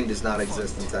 Balancing does not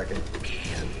exist in Tekken.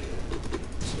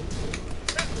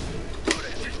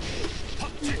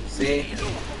 See?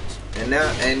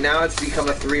 And now it's become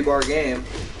a 3-bar game.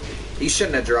 He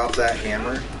shouldn't have dropped that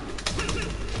hammer.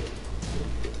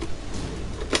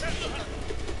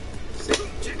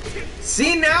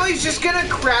 See, now he's just gonna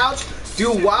crouch,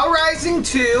 do Wild Rising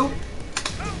 2.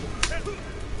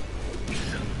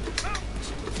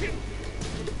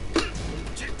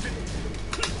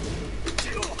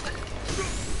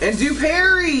 And do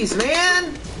parries,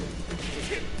 man!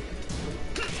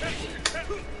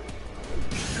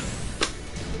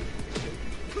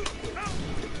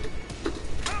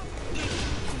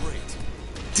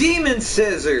 Demon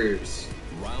Scissors!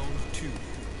 Round 2.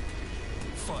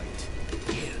 Fight.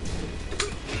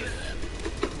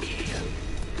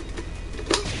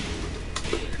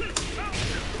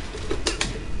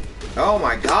 Oh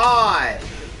my god!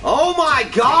 Oh my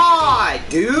god,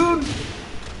 dude!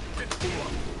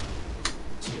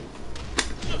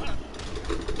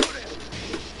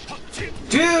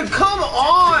 Dude, come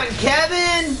on,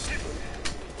 Kevin!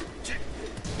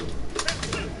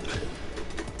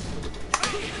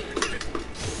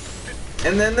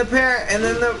 And then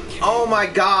oh my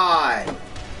god!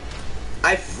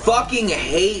 I fucking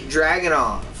hate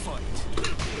Dragunov.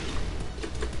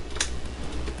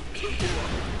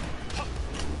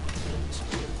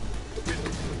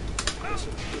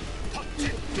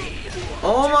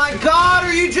 Oh my god,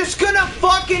 are you just gonna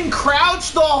fucking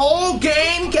crouch the whole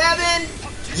game, Kevin?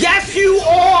 Yes, you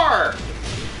are!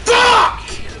 Fuck!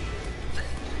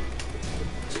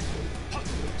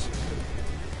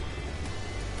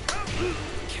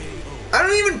 I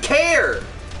don't even care.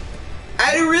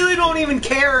 I really don't even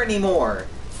care anymore.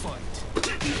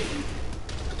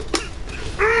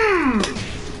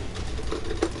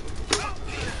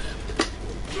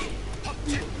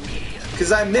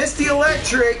 Because I missed the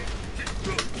electric.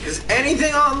 Because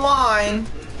anything online.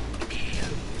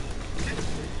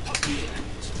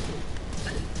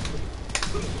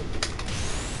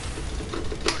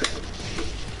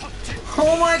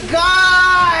 Oh my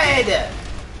god!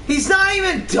 He's not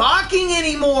even docking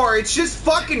anymore. It's just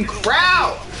fucking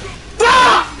crowd.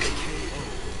 Fuck!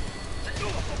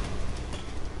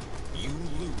 You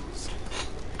lose.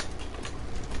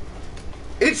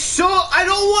 It's so... I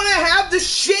don't want to have the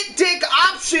shit dick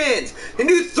options and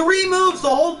do 3 moves the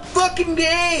whole fucking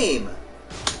game.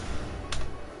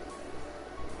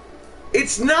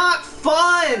 It's not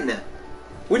fun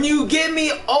when you give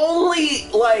me only,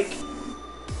 like,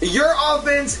 your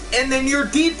offense and then your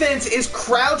defense is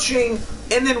crouching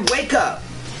and then wake up.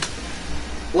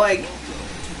 Like,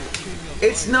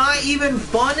 it's not even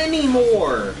fun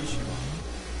anymore.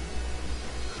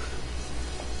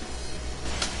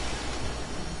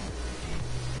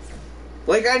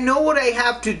 Like, I know what I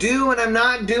have to do and I'm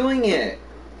not doing it.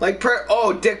 Like,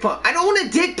 oh, dick punch. I don't want a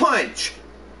dick punch.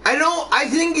 I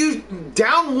think you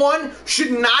down 1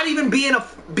 should not even be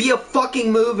a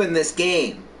fucking move in this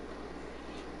game.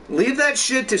 Leave that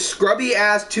shit to scrubby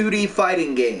ass 2D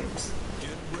fighting games. Get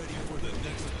ready for the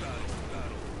next battle.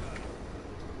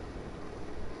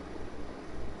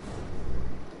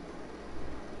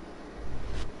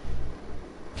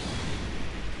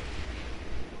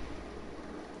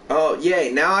 Oh,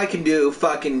 yay, now I can do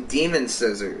fucking demon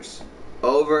scissors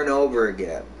over and over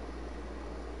again.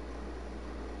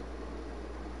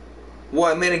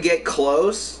 What, I'm gonna get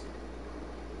close?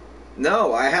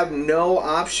 No, I have no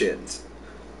options.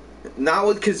 Not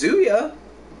with Kazuya.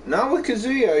 Not with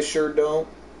Kazuya, I sure don't.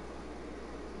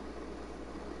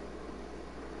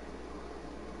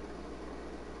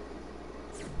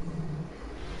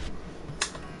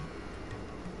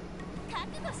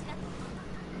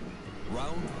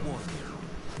 Round 1.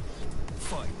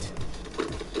 Fight.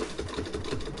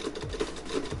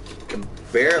 Can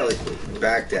barely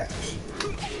backdash.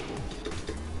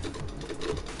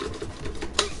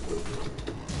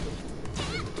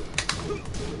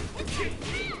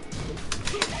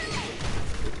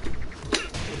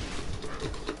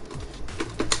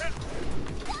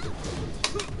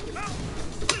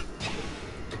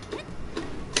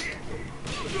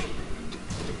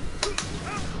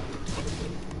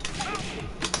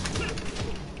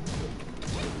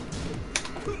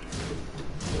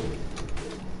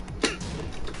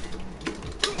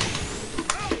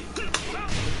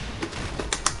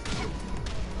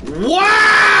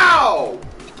 Wow!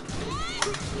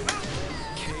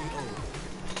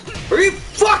 Are you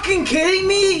fucking kidding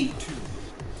me?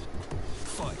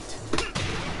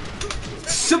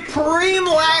 Supreme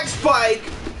lag spike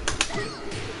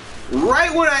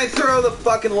right when I throw the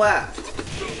fucking left.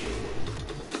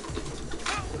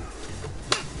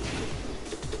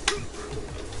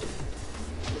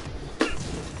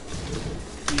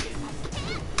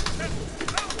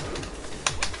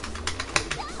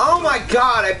 Oh my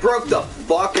god, I broke the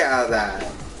fuck out of that.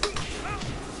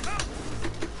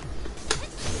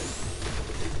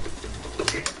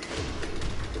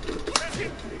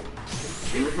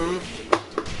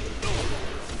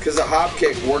 Because a hop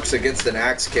kick works against an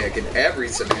axe kick in every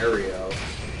scenario.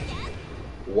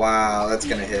 Wow, that's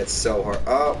gonna hit so hard.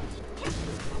 Oh.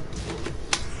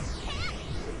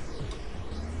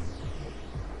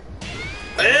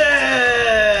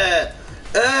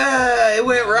 It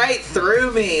went right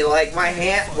through me, like my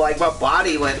hand, like my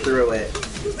body went through it.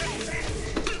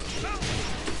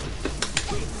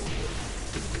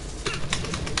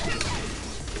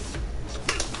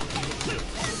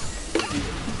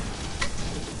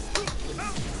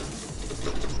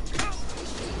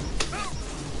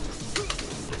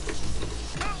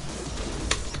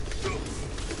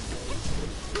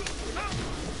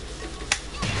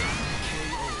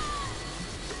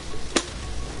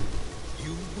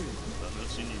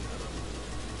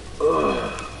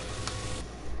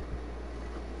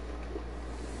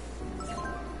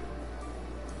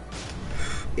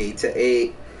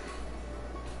 8-8.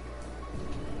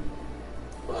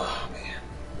 Oh man.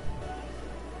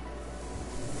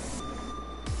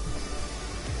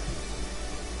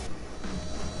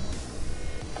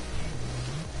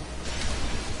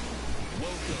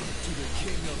 Welcome to the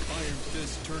King of Iron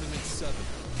Fist Tournament 7.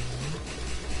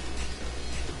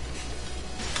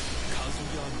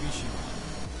 Kazuya Mishima.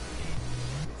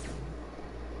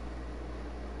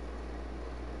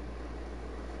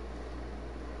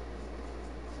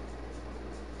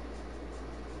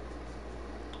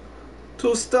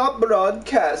 To stop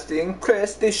broadcasting,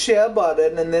 press the share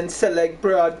button and then select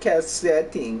broadcast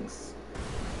settings.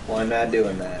 Well, I'm not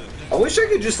doing that. I wish I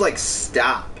could just like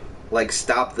stop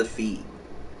the feed.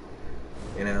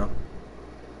 You know?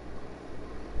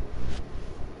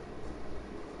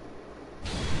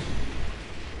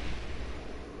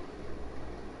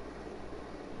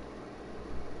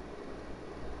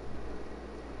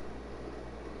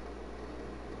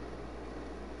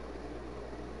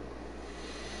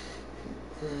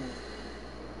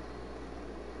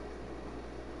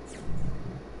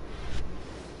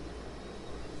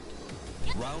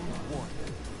 Round 1.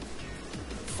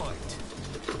 Fight.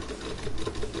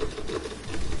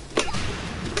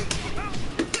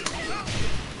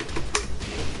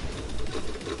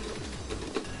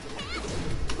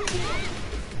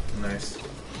 Nice.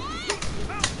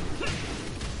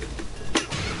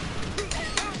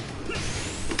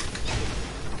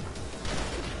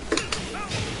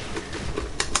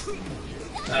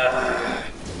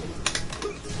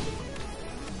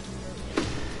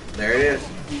 There it is.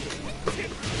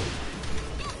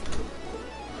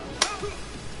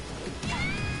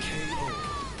 KO.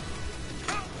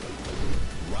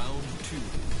 Round 2.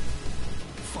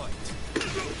 Fight.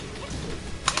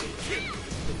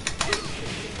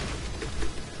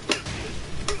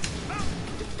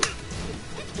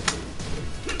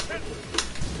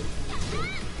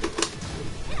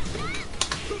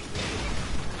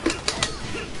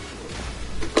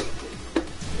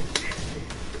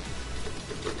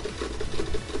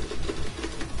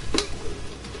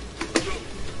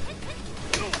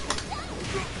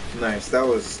 Nice. That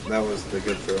was the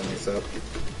good throw mix up.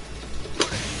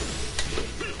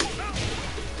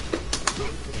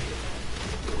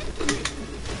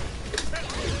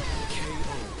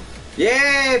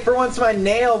 Yay! For once my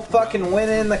nail fucking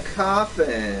went in the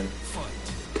coffin.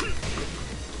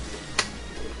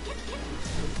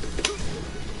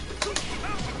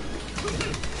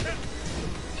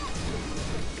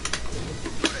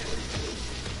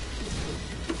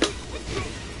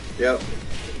 Yep.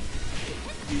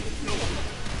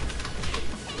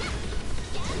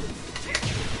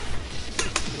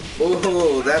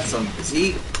 Ooh, that's some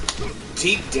deep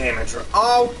damage.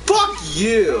 Oh, fuck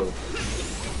you!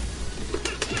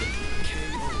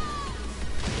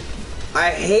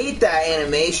 I hate that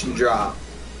animation drop.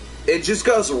 It just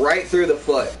goes right through the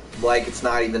foot, like it's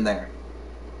not even there.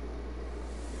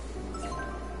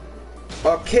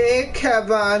 Okay,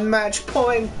 Kevin, match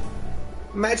point.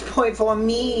 Match point for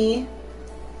me.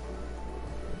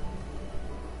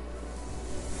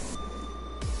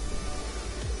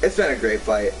 It's been a great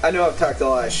fight. I know I've talked a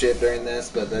lot of shit during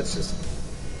this, but that's just...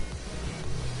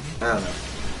 I don't know.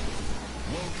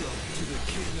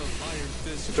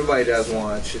 If somebody does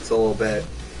watch, it's a little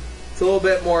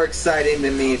bit more exciting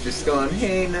than me just going,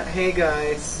 hey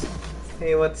guys,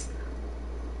 hey what's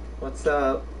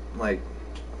up? Like,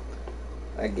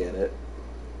 I get it.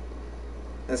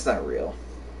 It's not real.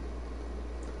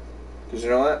 Cause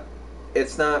you know what?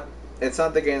 It's not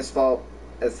the game's fault.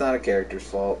 It's not a character's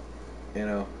fault. You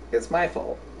know, it's my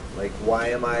fault. Like,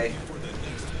 why am I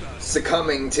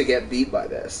succumbing to get beat by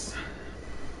this?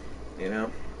 You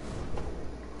know?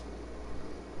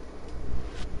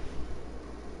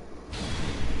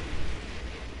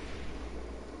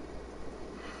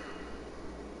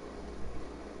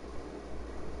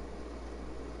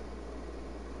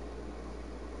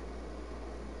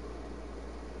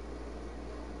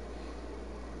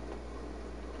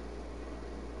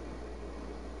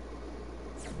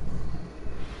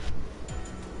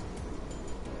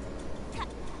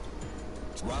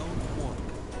 Round 1.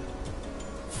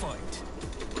 Fight.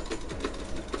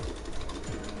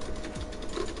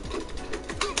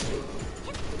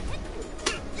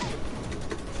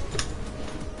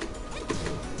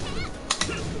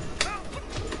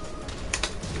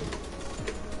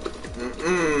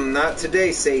 Not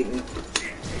today, Satan.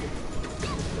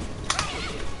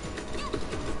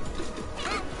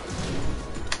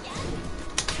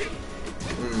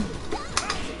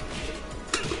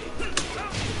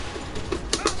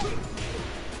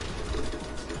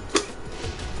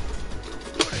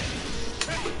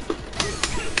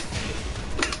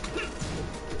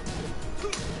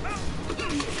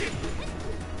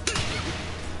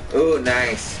 Ooh,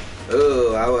 nice.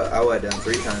 Ooh, I would have done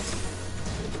 3 times.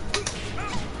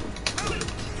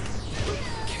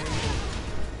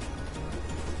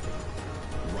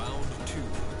 Round 2.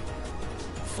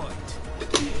 Fight.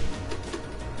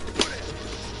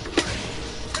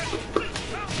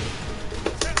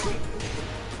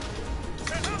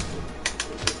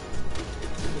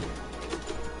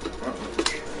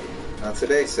 Not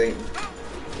today, Satan.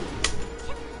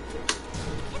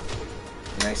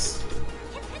 Nice.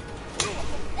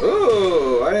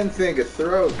 Ooh, I didn't think a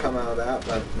throw would come out of that,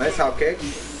 but nice hop kick.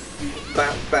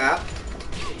 Bap, bap.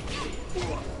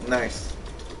 Nice.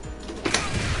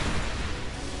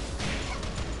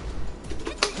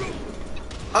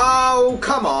 Oh,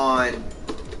 come on.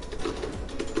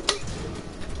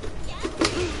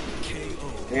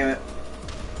 KO. Damn it.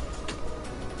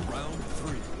 Round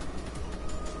 3.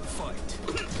 Fight.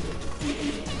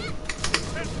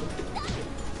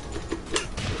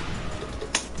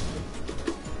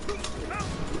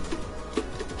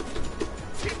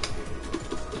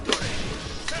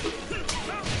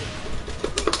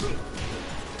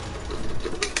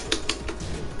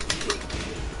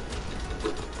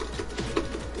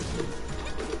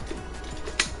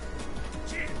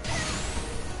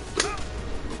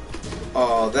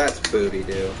 Oh, that's booty,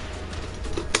 dude.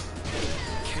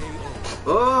 KO.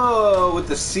 Oh, with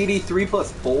the CD3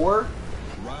 plus 4?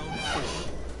 Round 4.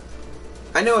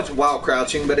 I know it's while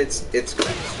crouching, but it's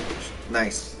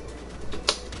nice.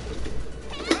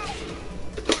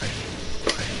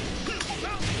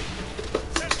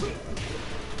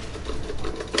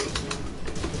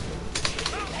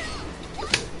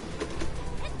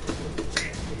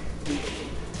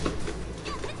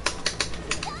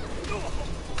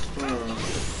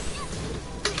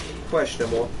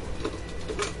 Questionable.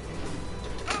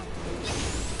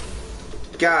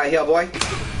 Guy, here, boy.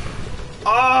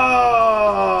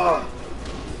 Oh!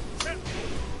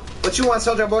 What you want,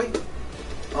 soldier boy?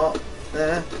 Oh,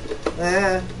 God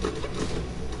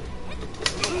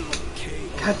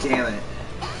damn it!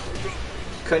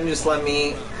 Couldn't just let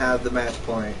me have the match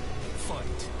point. Fight.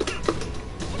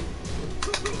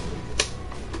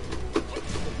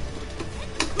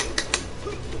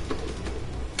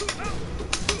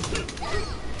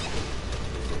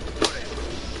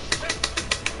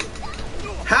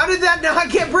 How did that not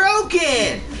get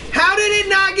broken? How did it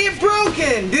not get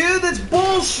broken, dude? That's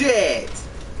bullshit.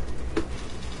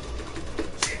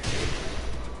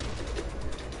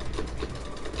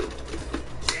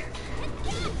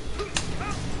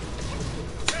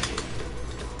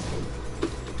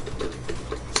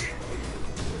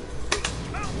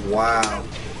 Wow.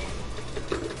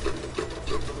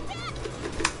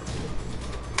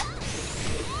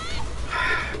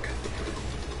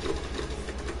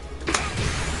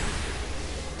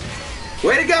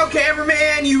 Way to go,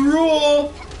 cameraman! You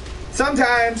rule!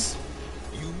 Sometimes.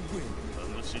 You win.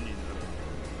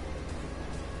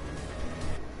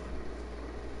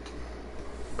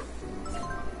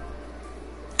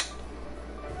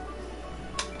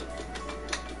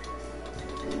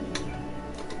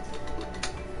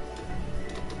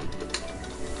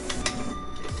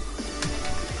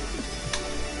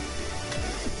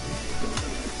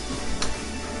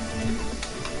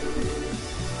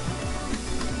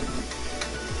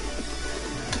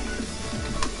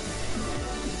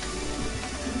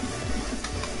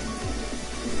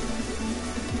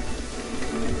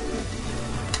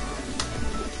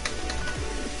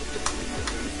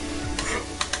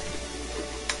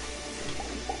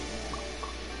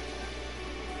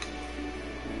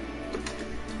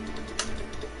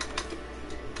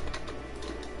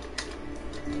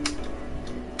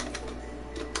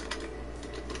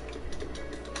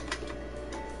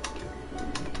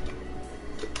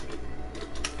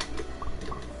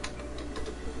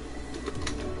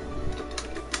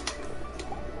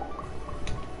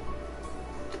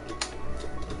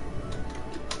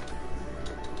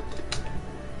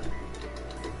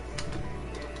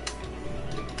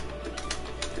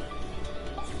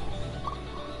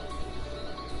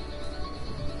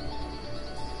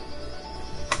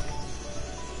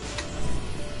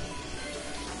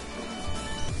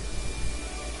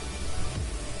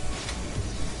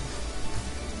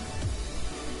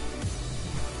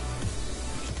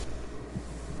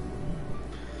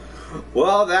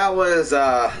 Well, that was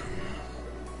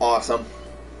awesome.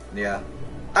 Yeah.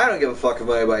 I don't give a fuck if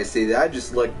anybody sees it. I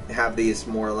just have these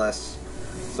more or less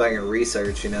so I can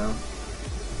research, you know.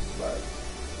 But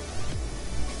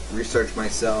research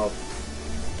myself,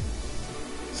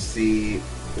 see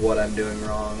what I'm doing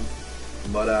wrong.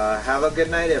 But have a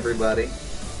good night, everybody.